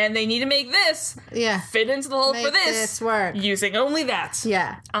 and they need to make this fit into the hole for this work using only that.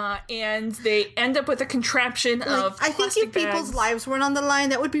 Yeah. And they end up with a contraption of I think if people's lives weren't on the line,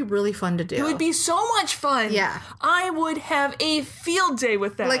 that would be really fun to do. It would be so much fun. Yeah. I would have a field day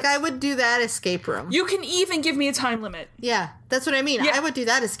with that. Like, I would do that escape room. You can even give me a time limit. Yeah, that's what I mean. Yeah. I would do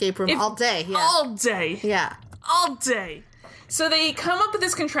that escape room all day. Yeah. All day. Yeah. All day. So they come up with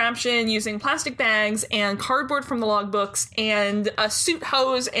this contraption using plastic bags and cardboard from the logbooks and a suit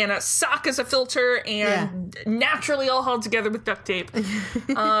hose and a sock as a filter and naturally all held together with duct tape.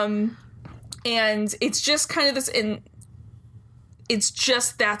 And it's just kind of this... It's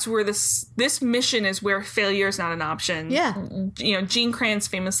just that's where this mission is where failure is not an option. Yeah. You know, Gene Kranz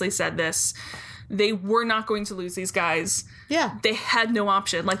famously said this. They were not going to lose these guys. Yeah. They had no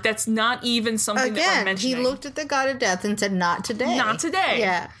option. Like, that's not even something that we're mentioning. He looked at the god of death and said, not today. Not today.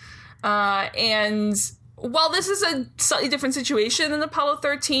 Yeah. And while this is a slightly different situation than Apollo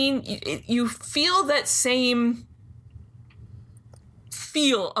 13, you feel that same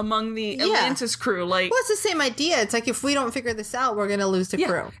feel among the Atlantis crew. Like, well, it's the same idea. It's like, if we don't figure this out, we're going to lose the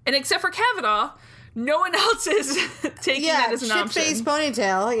crew. And except for Kavanaugh, no one else is taking that as an option. Shit-faced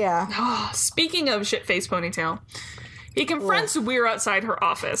ponytail, yeah. Speaking of shit-faced ponytail, he confronts Weir outside her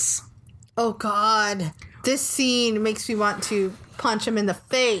office. Oh, God. This scene makes me want to punch him in the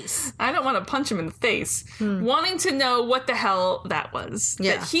face. I don't want to punch him in the face. Wanting to know what the hell that was.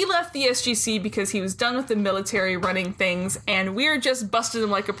 Yeah. That he left the SGC because he was done with the military running things, and Weir just busted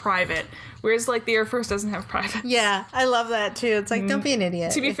him like a private. Whereas, like, the Air Force doesn't have privates. Yeah, I love that, too. It's like, don't be an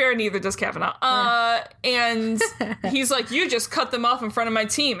idiot. To be fair, neither does Kavanaugh. And he's like, you just cut them off in front of my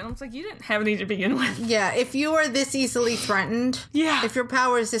team. And I was like, you didn't have any to begin with. Yeah, if you are this easily threatened, if your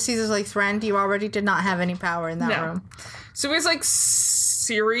power is this easily threatened, you already did not have any power in that room. So he's like,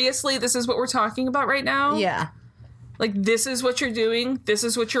 seriously, this is what we're talking about right now? Yeah. Like, this is what you're doing? This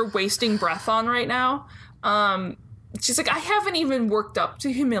is what you're wasting breath on right now? She's like, I haven't even worked up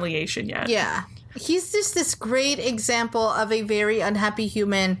to humiliation yet. Yeah. He's just this great example of a very unhappy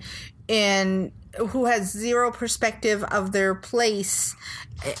human who has zero perspective of their place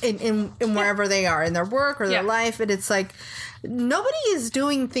in wherever they are, in their work or their life. And it's like, nobody is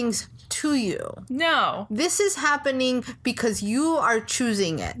doing things to you. No. This is happening because you are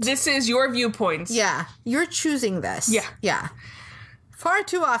choosing it. This is your viewpoint. Yeah. You're choosing this. Yeah. Yeah. Far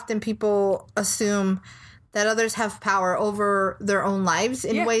too often people assume that others have power over their own lives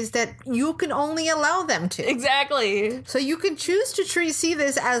in ways that you can only allow them to. Exactly. So you can choose to see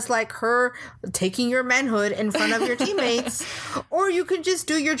this as like her taking your manhood in front of your teammates, or you can just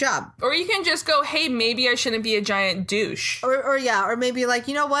do your job. Or you can just go, hey, maybe I shouldn't be a giant douche. Or maybe like,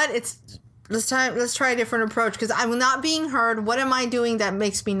 you know what, let's try a different approach because I'm not being heard. What am I doing that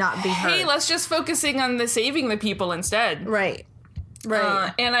makes me not be heard? Hey, let's just focusing on the saving the people instead. Right.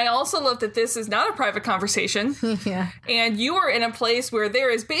 Right. And I also love that this is not a private conversation. Yeah. And you are in a place where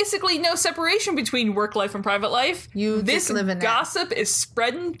there is basically no separation between work life and private life. This gossip is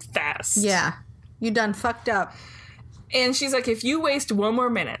spreading fast. Yeah. You done fucked up. And she's like, if you waste one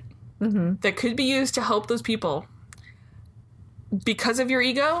more minute that could be used to help those people because of your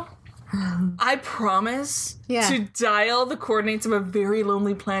ego, I promise to dial the coordinates of a very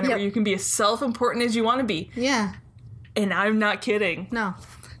lonely planet where you can be as self-important as you want to be. Yeah. And I'm not kidding. No.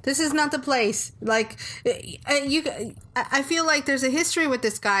 This is not the place. Like, I feel like there's a history with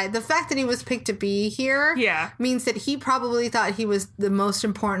this guy. The fact that he was picked to be here means that he probably thought he was the most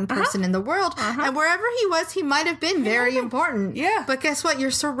important person in the world. And wherever he was, he might have been very important. Yeah. But guess what?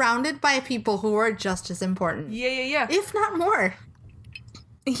 You're surrounded by people who are just as important. Yeah. If not more.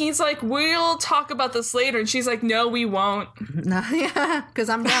 He's like, we'll talk about this later. And she's like, no, we won't. No, because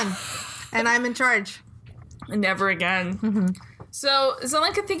I'm done. And I'm in charge. Never again. So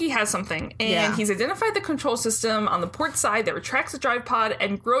Zelenka think he has something, and he's identified the control system on the port side that retracts the drive pod,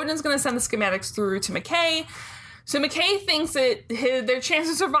 and Grodin's going to send the schematics through to McKay. So McKay thinks that their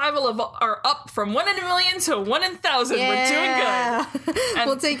chances of survival are up from 1 in a million to 1 in 1,000. Yeah. We're doing good.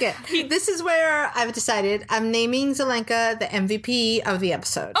 We'll take it. This is where I've decided I'm naming Zelenka the MVP of the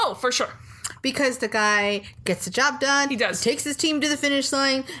episode. Oh, for sure. Because the guy gets the job done. He does. Takes his team to the finish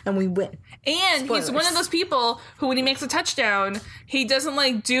line, and we win. And he's one of those people who, when he makes a touchdown, he doesn't,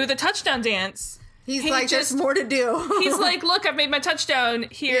 like, do the touchdown dance. He's like, there's more to do. He's like, look, I've made my touchdown.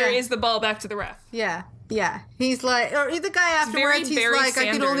 Here is the ball back to the ref. Yeah. Yeah, he's like, or the guy afterwards, he's Barry like,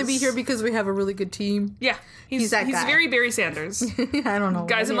 Sanders. I can only be here because we have a really good team. Yeah, he's that guy. very Barry Sanders. I don't know.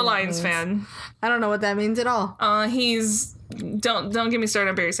 Guys, I'm a Lions fan. I don't know what that means at all. He's don't get me started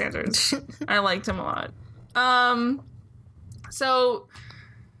on Barry Sanders. I liked him a lot. So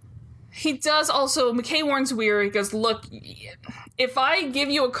he does also. McKay warns Weir. He goes, "Look, if I give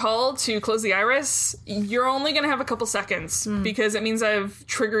you a call to close the iris, you're only going to have a couple seconds because it means I've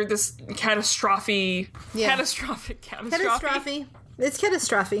triggered this catastrophe. It's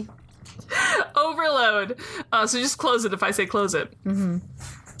catastrophe. Overload. So just close it if I say close it. Mm-hmm.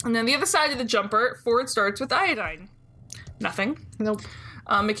 And then the other side of the jumper, Ford starts with iodine. Nothing. Nope.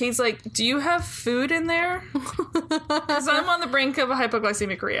 McKay's like, do you have food in there? Because I'm on the brink of a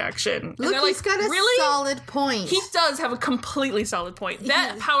hypoglycemic reaction. And Look, he's got a solid point. He does have a completely solid point.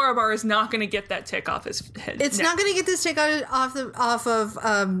 That power bar is not going to get that tick off his head. It's not going to get this tick off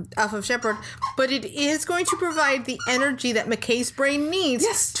of Shepard, but it is going to provide the energy that McKay's brain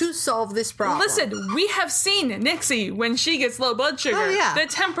needs to solve this problem. Listen, we have seen Nixie when she gets low blood sugar. Oh, yeah. The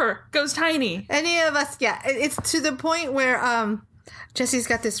temper goes tiny. Any of us, it's to the point where Jesse's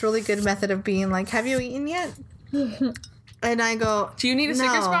got this really good method of being like, have you eaten yet? And I go, do you need a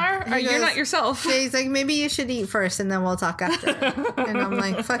Snickers bar? You're not yourself. Yeah, he's like, maybe you should eat first and then we'll talk after. And I'm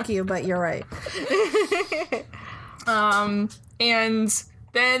like, fuck you, but you're right. And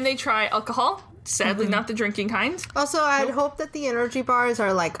then they try alcohol. Sadly, not the drinking kind. Also, I'd hope that the energy bars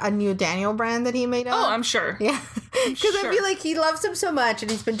are like a new Daniel brand that he made up. Oh, I'm sure. Yeah. Because I feel like he loves them so much and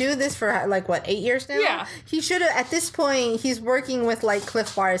he's been doing this for like, 8 years now? Yeah. He should have, at this point, he's working with like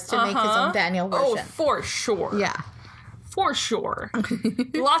Cliff Bars to make his own Daniel version. Oh, for sure. Yeah. For sure.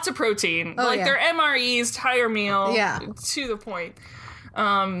 Lots of protein. Their MREs, tire meal. Yeah. To the point.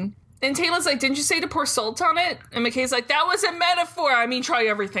 And Taylor's like, didn't you say to pour salt on it? And McKay's like, that was a metaphor. I mean, try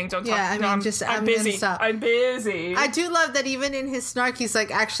everything. Don't talk. Yeah, I'm busy. I'm busy. I do love that even in his snark, he's like,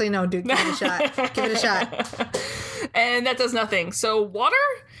 actually, no, dude, give it a shot. Give it a shot. And that does nothing. So water?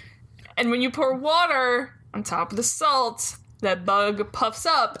 And when you pour water on top of the salt, that bug puffs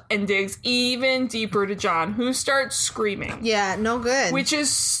up and digs even deeper to John, who starts screaming. Yeah, no good. Which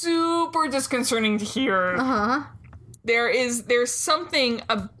is super disconcerting to hear. Uh-huh. There is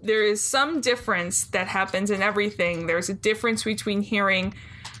some difference that happens in everything. There's a difference between hearing,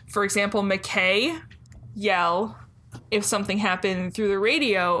 for example, McKay yell if something happened through the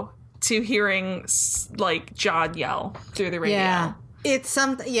radio to hearing like John yell through the radio. Yeah. It's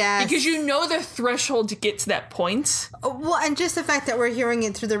something, yeah. Because you know the threshold to get to that point. Well, and just the fact that we're hearing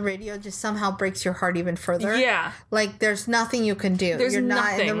it through the radio just somehow breaks your heart even further. Yeah. Like, there's nothing you can do. There's you're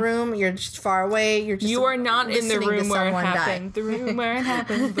not nothing. in the room. You're just far away. You are not in the room where it happened. The room where it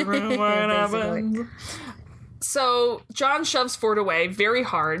happened. The room where it happened. So, John shoves Ford away very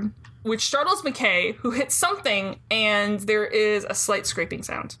hard, which startles McKay, who hits something, and there is a slight scraping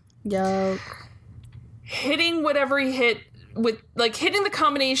sound. Yo. Hitting whatever he hit with, like, hitting the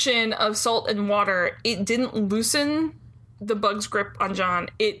combination of salt and water, it didn't loosen the bug's grip on John.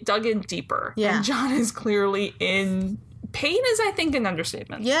 It dug in deeper. Yeah. And John is clearly in pain, is I think an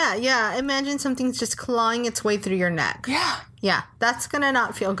understatement. Yeah. Imagine something's just clawing its way through your neck. Yeah, that's gonna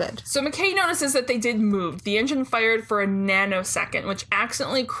not feel good. So McKay notices that they did move. The engine fired for a nanosecond, which he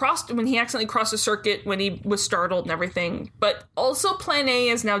accidentally crossed a circuit when he was startled and everything. But also Plan A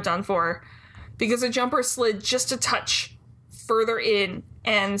is now done for because the jumper slid just a touch further in,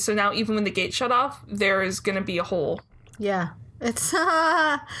 and so now even when the gate shut off, there is going to be a hole. Yeah. It's,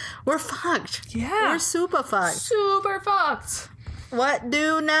 we're fucked. Yeah. We're super fucked. Super fucked. What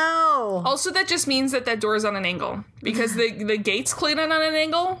do now? Also, that just means that door is on an angle, because the gate's clean on an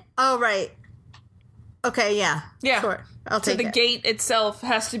angle. Oh, right. Okay, yeah. Yeah. Sure. I'll take it. So the gate itself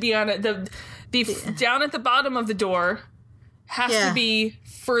has to be on it. Down at the bottom of the door has to be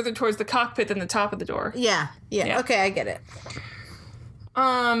further towards the cockpit than the top of the door. Yeah. Okay, I get it.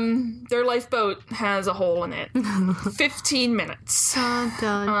 Their lifeboat has a hole in it. 15 minutes. Dun,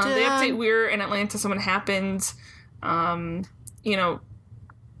 dun, dun. They update Weir in Atlantis on what happened.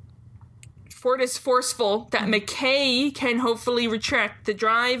 Ford is forceful that McKay can hopefully retract the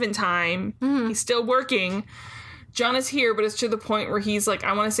drive in time. Mm-hmm. He's still working. John is here, but it's to the point where he's like,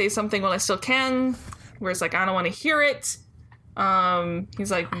 I want to say something while I still can. Where it's like, I don't want to hear it. He's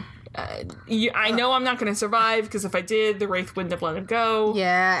like, I know I'm not going to survive, because if I did, the Wraith wouldn't have let him go.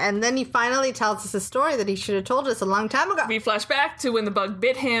 Yeah, and then he finally tells us a story that he should have told us a long time ago. We flash back to when the bug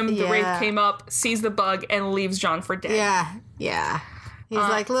bit him, the Wraith came up, sees the bug, and leaves John for dead. Yeah. He's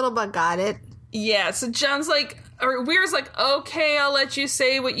like, little bug got it. Yeah, so John's like, or Weir's like, okay, I'll let you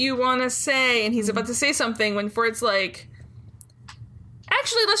say what you want to say, and he's about to say something when Ford's like,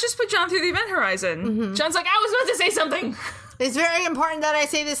 actually, let's just put John through the event horizon. Mm-hmm. John's like, I was about to say something. It's very important that I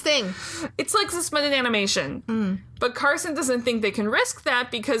say this thing. It's like suspended animation. Mm. But Carson doesn't think they can risk that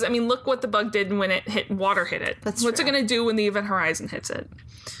because, I mean, look what the bug did when water hit it. What's it going to do when the event horizon hits it?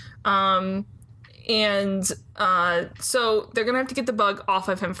 So they're going to have to get the bug off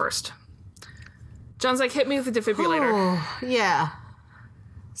of him first. John's like, hit me with the defibrillator. Oh, yeah.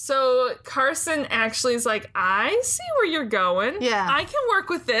 So Carson actually is like, I see where you're going. Yeah. I can work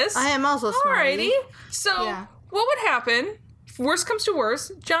with this. I am also smart. Alrighty. So what would happen? If worst comes to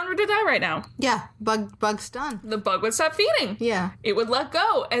worst, John would die right now. Yeah. Bug's done. The bug would stop feeding. Yeah. It would let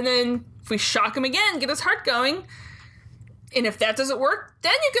go. And then if we shock him again, get his heart going. And if that doesn't work,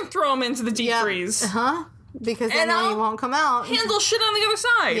 then you can throw him into the deep freeze. Uh-huh. Because then he won't come out. Handle shit on the other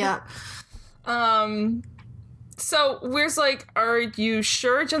side. Yeah. So Weir's like, are you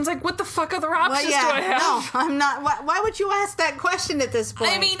sure? John's like, what the fuck other options do I have? No, I'm not. Why would you ask that question at this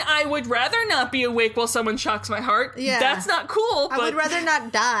point? I mean, I would rather not be awake while someone shocks my heart. Yeah. That's not cool. I would rather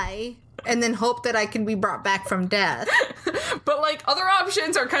not die and then hope that I can be brought back from death. But, like, other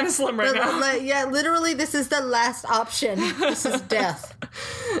options are kind of slim right now. Yeah, literally, this is the last option. This is death.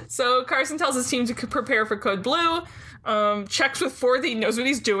 So Carson tells his team to prepare for Code Blue. Checks with Ford that he knows what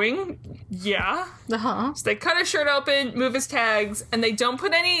he's doing. Yeah. Uh-huh. So they cut his shirt open, move his tags, and they don't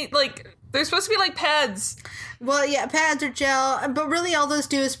put any, like, they're supposed to be like pads. Well, yeah, pads or gel, but really all those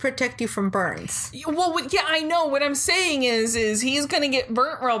do is protect you from burns. Well, yeah, I know. What I'm saying is he's gonna get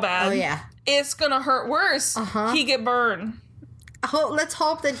burnt real bad. Oh, yeah. It's gonna hurt worse. Uh-huh. He get burned. Let's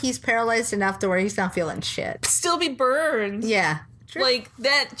hope that he's paralyzed enough to where he's not feeling shit. Still be burned. Yeah. True. Like,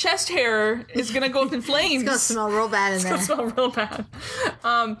 that chest hair is gonna go up in flames. It's gonna smell real bad in there. It's gonna smell real bad.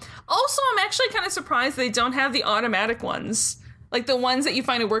 Also, I'm actually kind of surprised they don't have the automatic ones. Like, the ones that you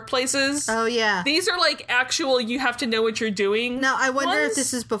find at workplaces. Oh, yeah. These are, like, actual, you have to know what you're doing. Now, I wonder if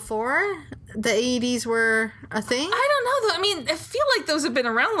this is before the AEDs were a thing? I don't know, though. I mean, I feel like those have been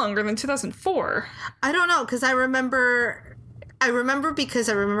around longer than 2004. I don't know, because I remember because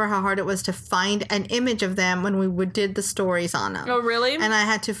I remember how hard it was to find an image of them when we did the stories on them. Oh, really? And I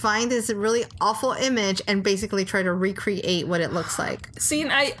had to find this really awful image and basically try to recreate what it looks like. See,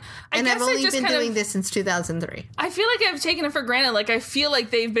 and I've only been doing this since 2003. I feel like I've taken it for granted. Like, I feel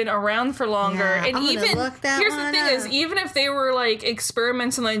like they've been around for longer. Yeah, and even here's the thing is, even if they were like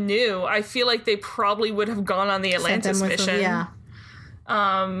experimentally new, I feel like they probably would have gone on the Atlantis mission. Yeah.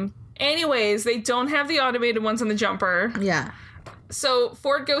 Anyways, they don't have the automated ones on the jumper. Yeah. So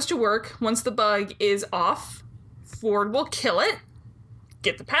Ford goes to work. Once the bug is off, Ford will kill it,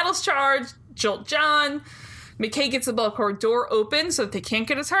 get the paddles charged, jolt John. McKay gets the Belcourt door open so that they can't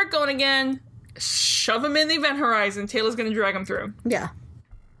get his heart going again. Shove him in the event horizon. Taylor's going to drag him through. Yeah.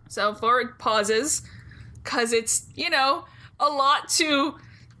 So Ford pauses because it's, a lot to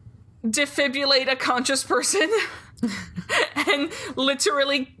defibrillate a conscious person. And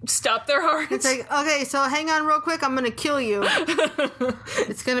literally stop their hearts. It's like, okay, so hang on real quick, I'm gonna kill you.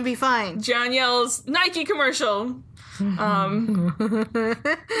 It's gonna be fine. John yells, Nike commercial. Just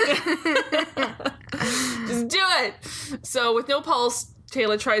do it. So with no pulse,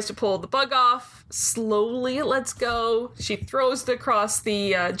 Taylor tries to pull the bug off. Slowly it lets go. She throws it across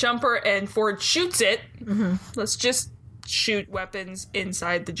the jumper and Ford shoots it. Mm-hmm. Let's just shoot weapons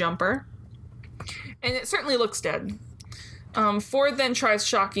inside the jumper. And it certainly looks dead. Ford then tries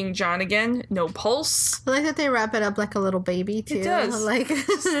shocking John again. No pulse. I like that they wrap it up like a little baby, too. It does. Like,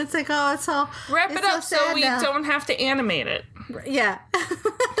 it's like, oh, it's all... Wrap it up so we don't have to animate it. Yeah.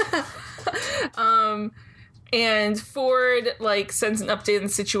 And Ford, sends an update on the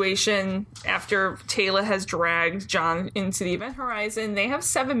situation after Taylor has dragged John into the event horizon. They have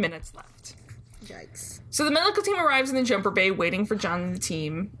 7 minutes left. Yikes. So the medical team arrives in the jumper bay waiting for John and the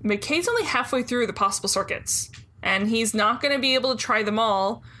team. McKay's only halfway through the possible circuits, and he's not going to be able to try them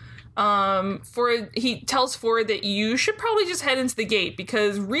all. He tells Ford that you should probably just head into the gate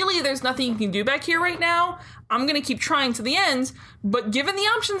because really there's nothing you can do back here right now. I'm going to keep trying to the end, but given the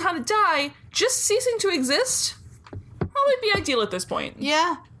option how to die, just ceasing to exist probably be ideal at this point.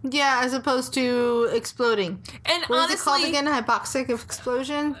 Yeah. Yeah, as opposed to exploding. And what honestly, is it called again? Hypoxic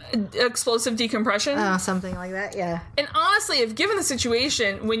explosion? Explosive decompression? Oh, something like that, yeah. And honestly, if given the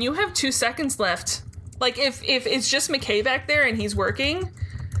situation, when you have 2 seconds left, if it's just McKay back there and he's working,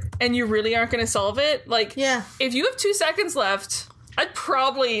 and you really aren't going to solve it, if you have 2 seconds left, I'd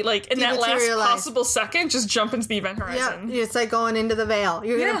probably, in that last possible second, just jump into the event horizon. Yep, it's like going into the veil.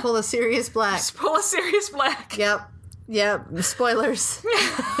 You're going to pull a Sirius Black. Just pull a Sirius Black. Yep. Yep, spoilers.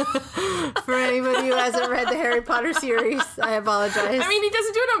 For anybody who hasn't read the Harry Potter series, I apologize. I mean, he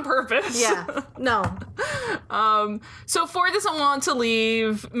doesn't do it on purpose. Yeah, no. So Ford doesn't want to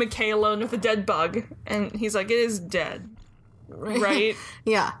leave McKay alone with a dead bug, and he's like, it is dead. Right?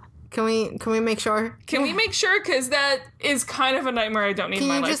 Yeah. Can we make sure? Can we make sure? Because that is kind of a nightmare I don't need in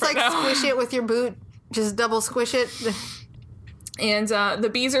my life right now. Can you just, squish it with your boot? Just double squish it? And the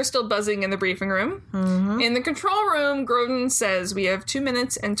bees are still buzzing in the briefing room. Mm-hmm. In the control room, Grodin says we have 2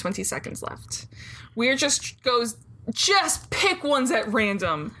 minutes and 20 seconds left. Weir just goes, just pick ones at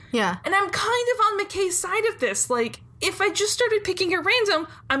random. Yeah. And I'm kind of on McKay's side of this. Like, if I just started picking at random,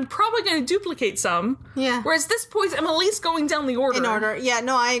 I'm probably going to duplicate some. Yeah. Whereas this point, I'm at least going down the order. In order. Yeah,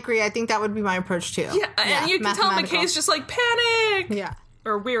 no, I agree. I think that would be my approach, too. Yeah, and you can tell McKay's just like, panic! Yeah.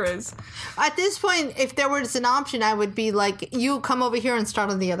 Or Weir is. At this point, if there was an option, I would be like, you come over here and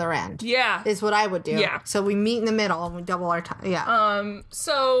start on the other end. Yeah. Is what I would do. Yeah. So we meet in the middle and we double our time. Yeah.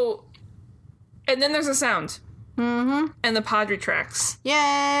 So, and then there's a sound. Mm-hmm. And the pod retracts.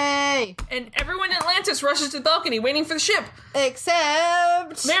 Yay! And everyone in Atlantis rushes to the balcony waiting for the ship.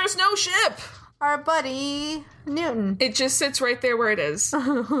 Except... There's no ship! Our buddy, Newton. It just sits right there where it is.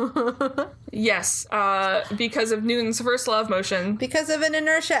 Yes, because of Newton's first law of motion. Because of an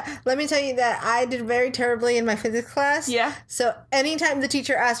inertia. Let me tell you that I did very terribly in my physics class. Yeah. So anytime the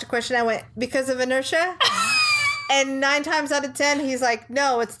teacher asked a question, I went, because of inertia? And 9 times out of 10, he's like,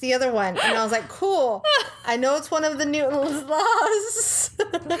 no, it's the other one. And I was like, cool. I know it's one of the Newton's laws.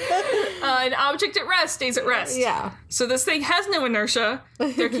 An object at rest stays at rest. Yeah. So this thing has no inertia.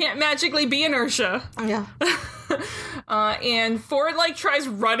 There can't magically be inertia. Yeah. And Ford, like, tries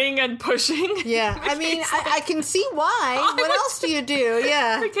running and pushing. Yeah. I mean, I can see why. What else do you do?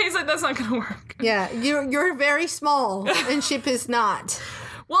 Yeah. McKay's like, that's not going to work. Yeah. You're very small, and ship is not.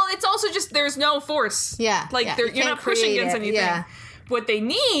 Well, it's also just there's no force. Yeah. Like, yeah. you're not pushing against anything. Yeah. What they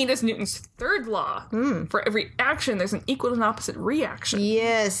need is Newton's third law. For every action, there's an equal and opposite reaction.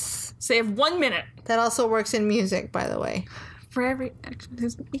 Yes. So they have 1 minute. That also works in music, by the way. For every action,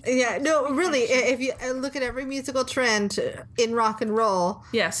 there's an equal Yeah, no, really, if you look at every musical trend in rock and roll,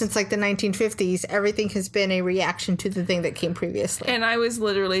 Yes. since like the 1950s, everything has been a reaction to the thing that came previously. And I was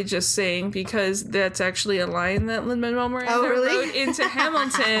literally just saying, because that's actually a line that Lin-Manuel Miranda really? wrote into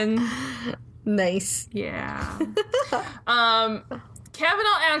Hamilton. Nice. Yeah.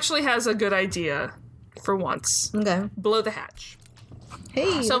 Kavanaugh actually has a good idea for once. Okay. Blow the hatch.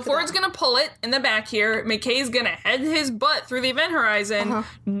 Hey. So look at Ford's that. gonna pull it in the back here. McKay's gonna head his butt through the event horizon.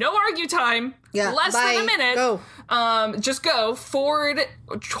 No argue time. Yeah, Less bye. than a minute. Go. Just go. Ford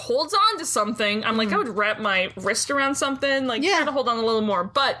holds on to something. I'm like, I would wrap my wrist around something. Like, Yeah. try to hold on a little more.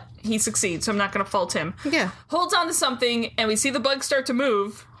 But he succeeds, so I'm not gonna fault him. Yeah. Holds on to something, and we see the bug start to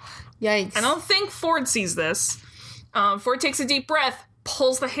move. Yikes. I don't think Ford sees this. Ford takes a deep breath,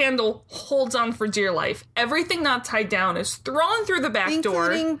 pulls the handle, holds on for dear life. Everything not tied down is thrown through the back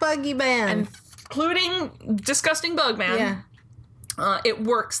door. Including Buggy Man. Including disgusting Bugman. Yeah. It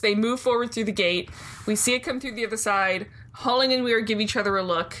works. They move forward through the gate. We see it come through the other side. Holling and Weir give each other a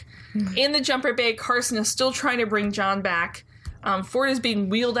look. In the jumper bay, Carson is still trying to bring John back. Ford is being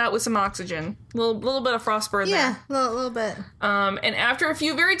wheeled out with some oxygen. Little bit of frostburn Yeah, there. a little bit. And after a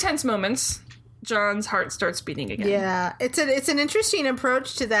few very tense moments, John's heart starts beating again. Yeah, it's an interesting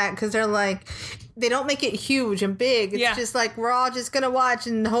approach to that, because they're like, they don't make it huge and big. It's just like, we're all just gonna watch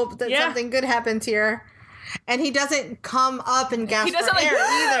and hope that something good happens here. And he doesn't come up and gasp for like, air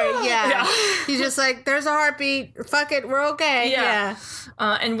either. Yeah. Yeah. He's just like, there's a heartbeat. Fuck it, we're okay. Yeah.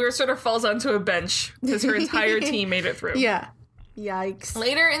 And Weir sort of falls onto a bench because her entire team made it through. Yeah. Yikes.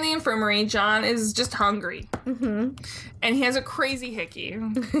 Later in the infirmary, John is just hungry. And he has a crazy hickey.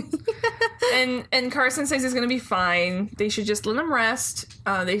 and Carson says he's going to be fine. They should just let him rest.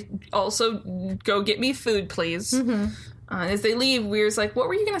 They also go get me food, please. As they leave, Weir's like, what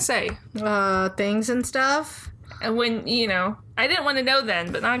were you going to say? Things and stuff. And when, I didn't want to know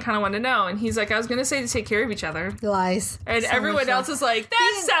then, but now I kind of want to know. And he's like, I was going to say to take care of each other. Lies. And So everyone much else is like,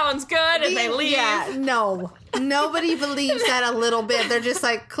 that sounds good. And they leave. Yeah, no. Nobody believes that a little bit. They're just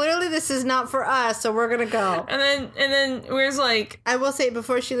like, clearly this is not for us, so we're going to go. And then Weir's like, I will say,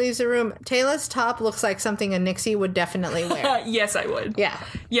 before she leaves the room, Taylor's top looks like something a Nixie would definitely wear. yes, I would. Yeah.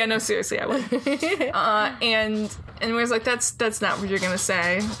 Yeah, no, seriously, I would. And Weir's like, that's not what you're gonna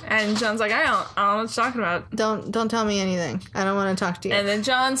say. And John's like, I don't know what you're talking about. Don't tell me anything. I don't want to talk to you. And then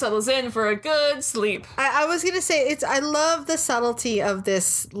John settles in for a good sleep. I was gonna say, I love the subtlety of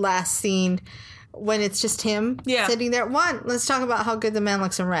this last scene when it's just him sitting there. One, let's talk about how good the man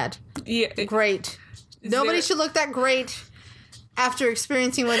looks in red. Yeah, Great. Nobody should look that great. after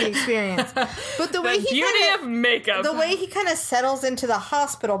experiencing what he experienced. But the way of makeup. The way he kind of settles into the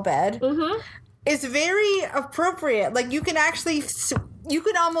hospital bed is very appropriate. Like, you can actually... You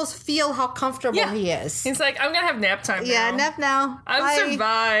can almost feel how comfortable he is. He's like, I'm going to have nap time now. Yeah, nap now. I've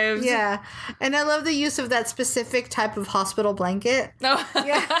survived. Yeah. And I love the use of that specific type of hospital blanket. Oh.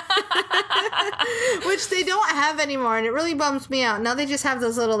 Yeah. Which they don't have anymore, and it really bums me out. Now they just have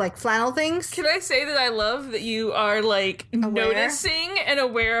those little, like, flannel things. Can I say that I love that you are, like, noticing and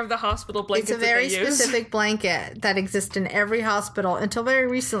aware of the hospital blankets that they use? It's a very specific blanket that exists in every hospital until very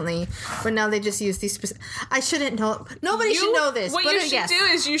recently, but now they just use these specific... I shouldn't know... Nobody should know this, but you should do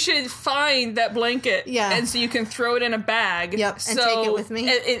is you should find that blanket, and so you can throw it in a bag. Yep, and take it with me.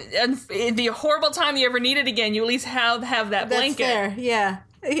 And the horrible time you ever need it again, you at least have that blanket. That's fair, yeah.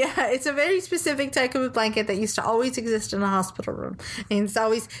 Yeah, it's a very specific type of blanket that used to always exist in a hospital room. And it's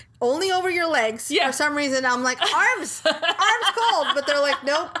always only over your legs. Yeah. For some reason, I'm like, arms cold. But they're like,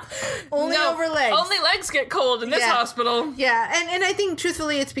 nope, only over legs. Only legs get cold in this hospital. Yeah, and I think,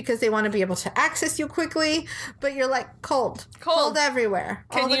 truthfully, it's because they want to be able to access you quickly. But you're like, cold everywhere.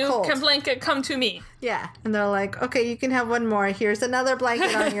 Can blanket come to me? Yeah, and they're like, okay, you can have one more. Here's another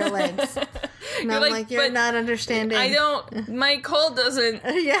blanket on your legs. And I'm like, you're not understanding. My cold doesn't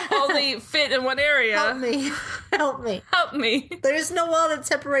only fit in one area. Help me. There's no wall that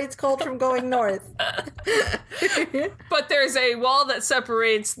separates cold from going north. But there's a wall that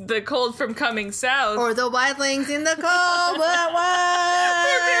separates the cold from coming south. Or the wildlings in the cold.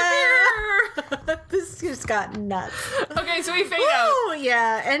 This just got nuts. Okay, so we fade out. Oh,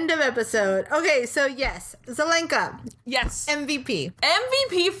 yeah. End of episode. Okay, so yes. Zelenka. Yes.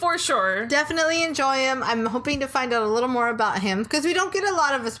 MVP for sure. Definitely enjoy him. I'm hoping to find out a little more about him because we don't get a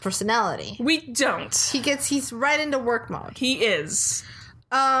lot of his personality. We don't. He's right into work mode. He is.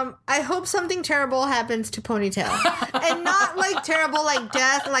 I hope something terrible happens to Ponytail. And not, like, terrible, like,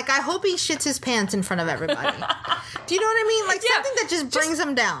 death. Like, I hope he shits his pants in front of everybody. Do you know what I mean? Like, something that just brings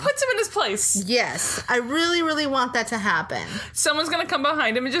him down. Puts him in his place. Yes. I really, really want that to happen. Someone's gonna come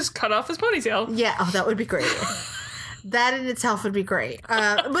behind him and just cut off his ponytail. Yeah. Oh, that would be great. That in itself would be great. But,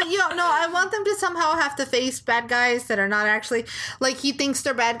 I want them to somehow have to face bad guys that are not actually... Like, he thinks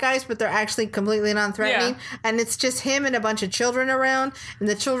they're bad guys, but they're actually completely non-threatening. Yeah. And it's just him and a bunch of children around, and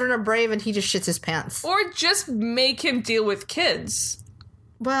the children are brave, and he just shits his pants. Or just make him deal with kids.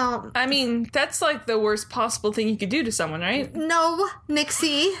 Well... I mean, that's, like, the worst possible thing you could do to someone, right? No,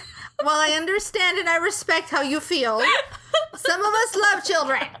 Nixie. While I understand and I respect how you feel, some of us love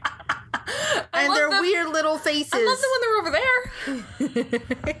children. And their weird little faces. I love them when they're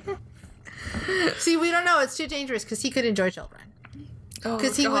over there. See, we don't know. It's too dangerous because he could enjoy children.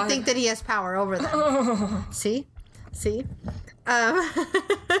 Because he would think that he has power over them. Oh. See?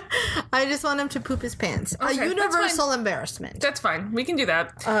 I just want him to poop his pants. Okay, a universal embarrassment. That's fine. We can do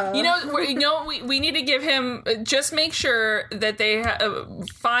that. We need to give him... Just make sure that they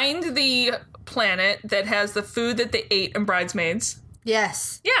find the planet that has the food that they ate in Bridesmaids.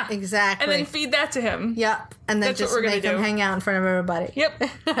 Yes. Yeah. Exactly. And then feed that to him. Yep. And then that's just make him hang out in front of everybody. Yep.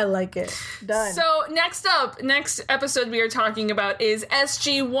 I like it. Done. So next episode we are talking about is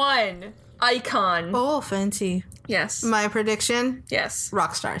SG-1 Icon. Oh, fancy. Yes. My prediction? Yes.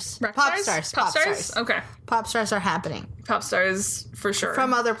 Rock stars. Pop stars. Pop stars? Okay. Pop stars are happening. Pop stars, for sure.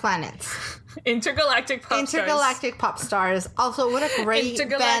 From other planets. Intergalactic pop stars. Intergalactic pop stars. Also, what a great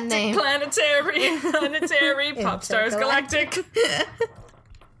band name. Planetary pop stars galactic.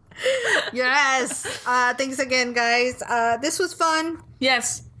 Yes. Thanks again, guys. This was fun.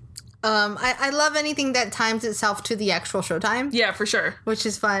 Yes. I love anything that times itself to the actual showtime. Yeah, for sure. Which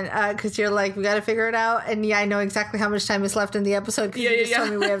is fun, because you're like, we gotta figure it out, and yeah, I know exactly how much time is left in the episode, because you just told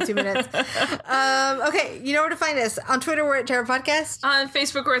me we have 2 minutes. Okay, you know where to find us. On Twitter, we're at Terra Podcast. On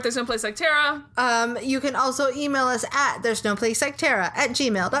Facebook, we're at There's No Place Like Terra. You can also email us at There's No Place Like Terra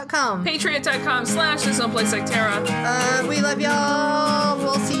 @gmail.com. Patreon.com/There's No Place Like Terra. We love y'all.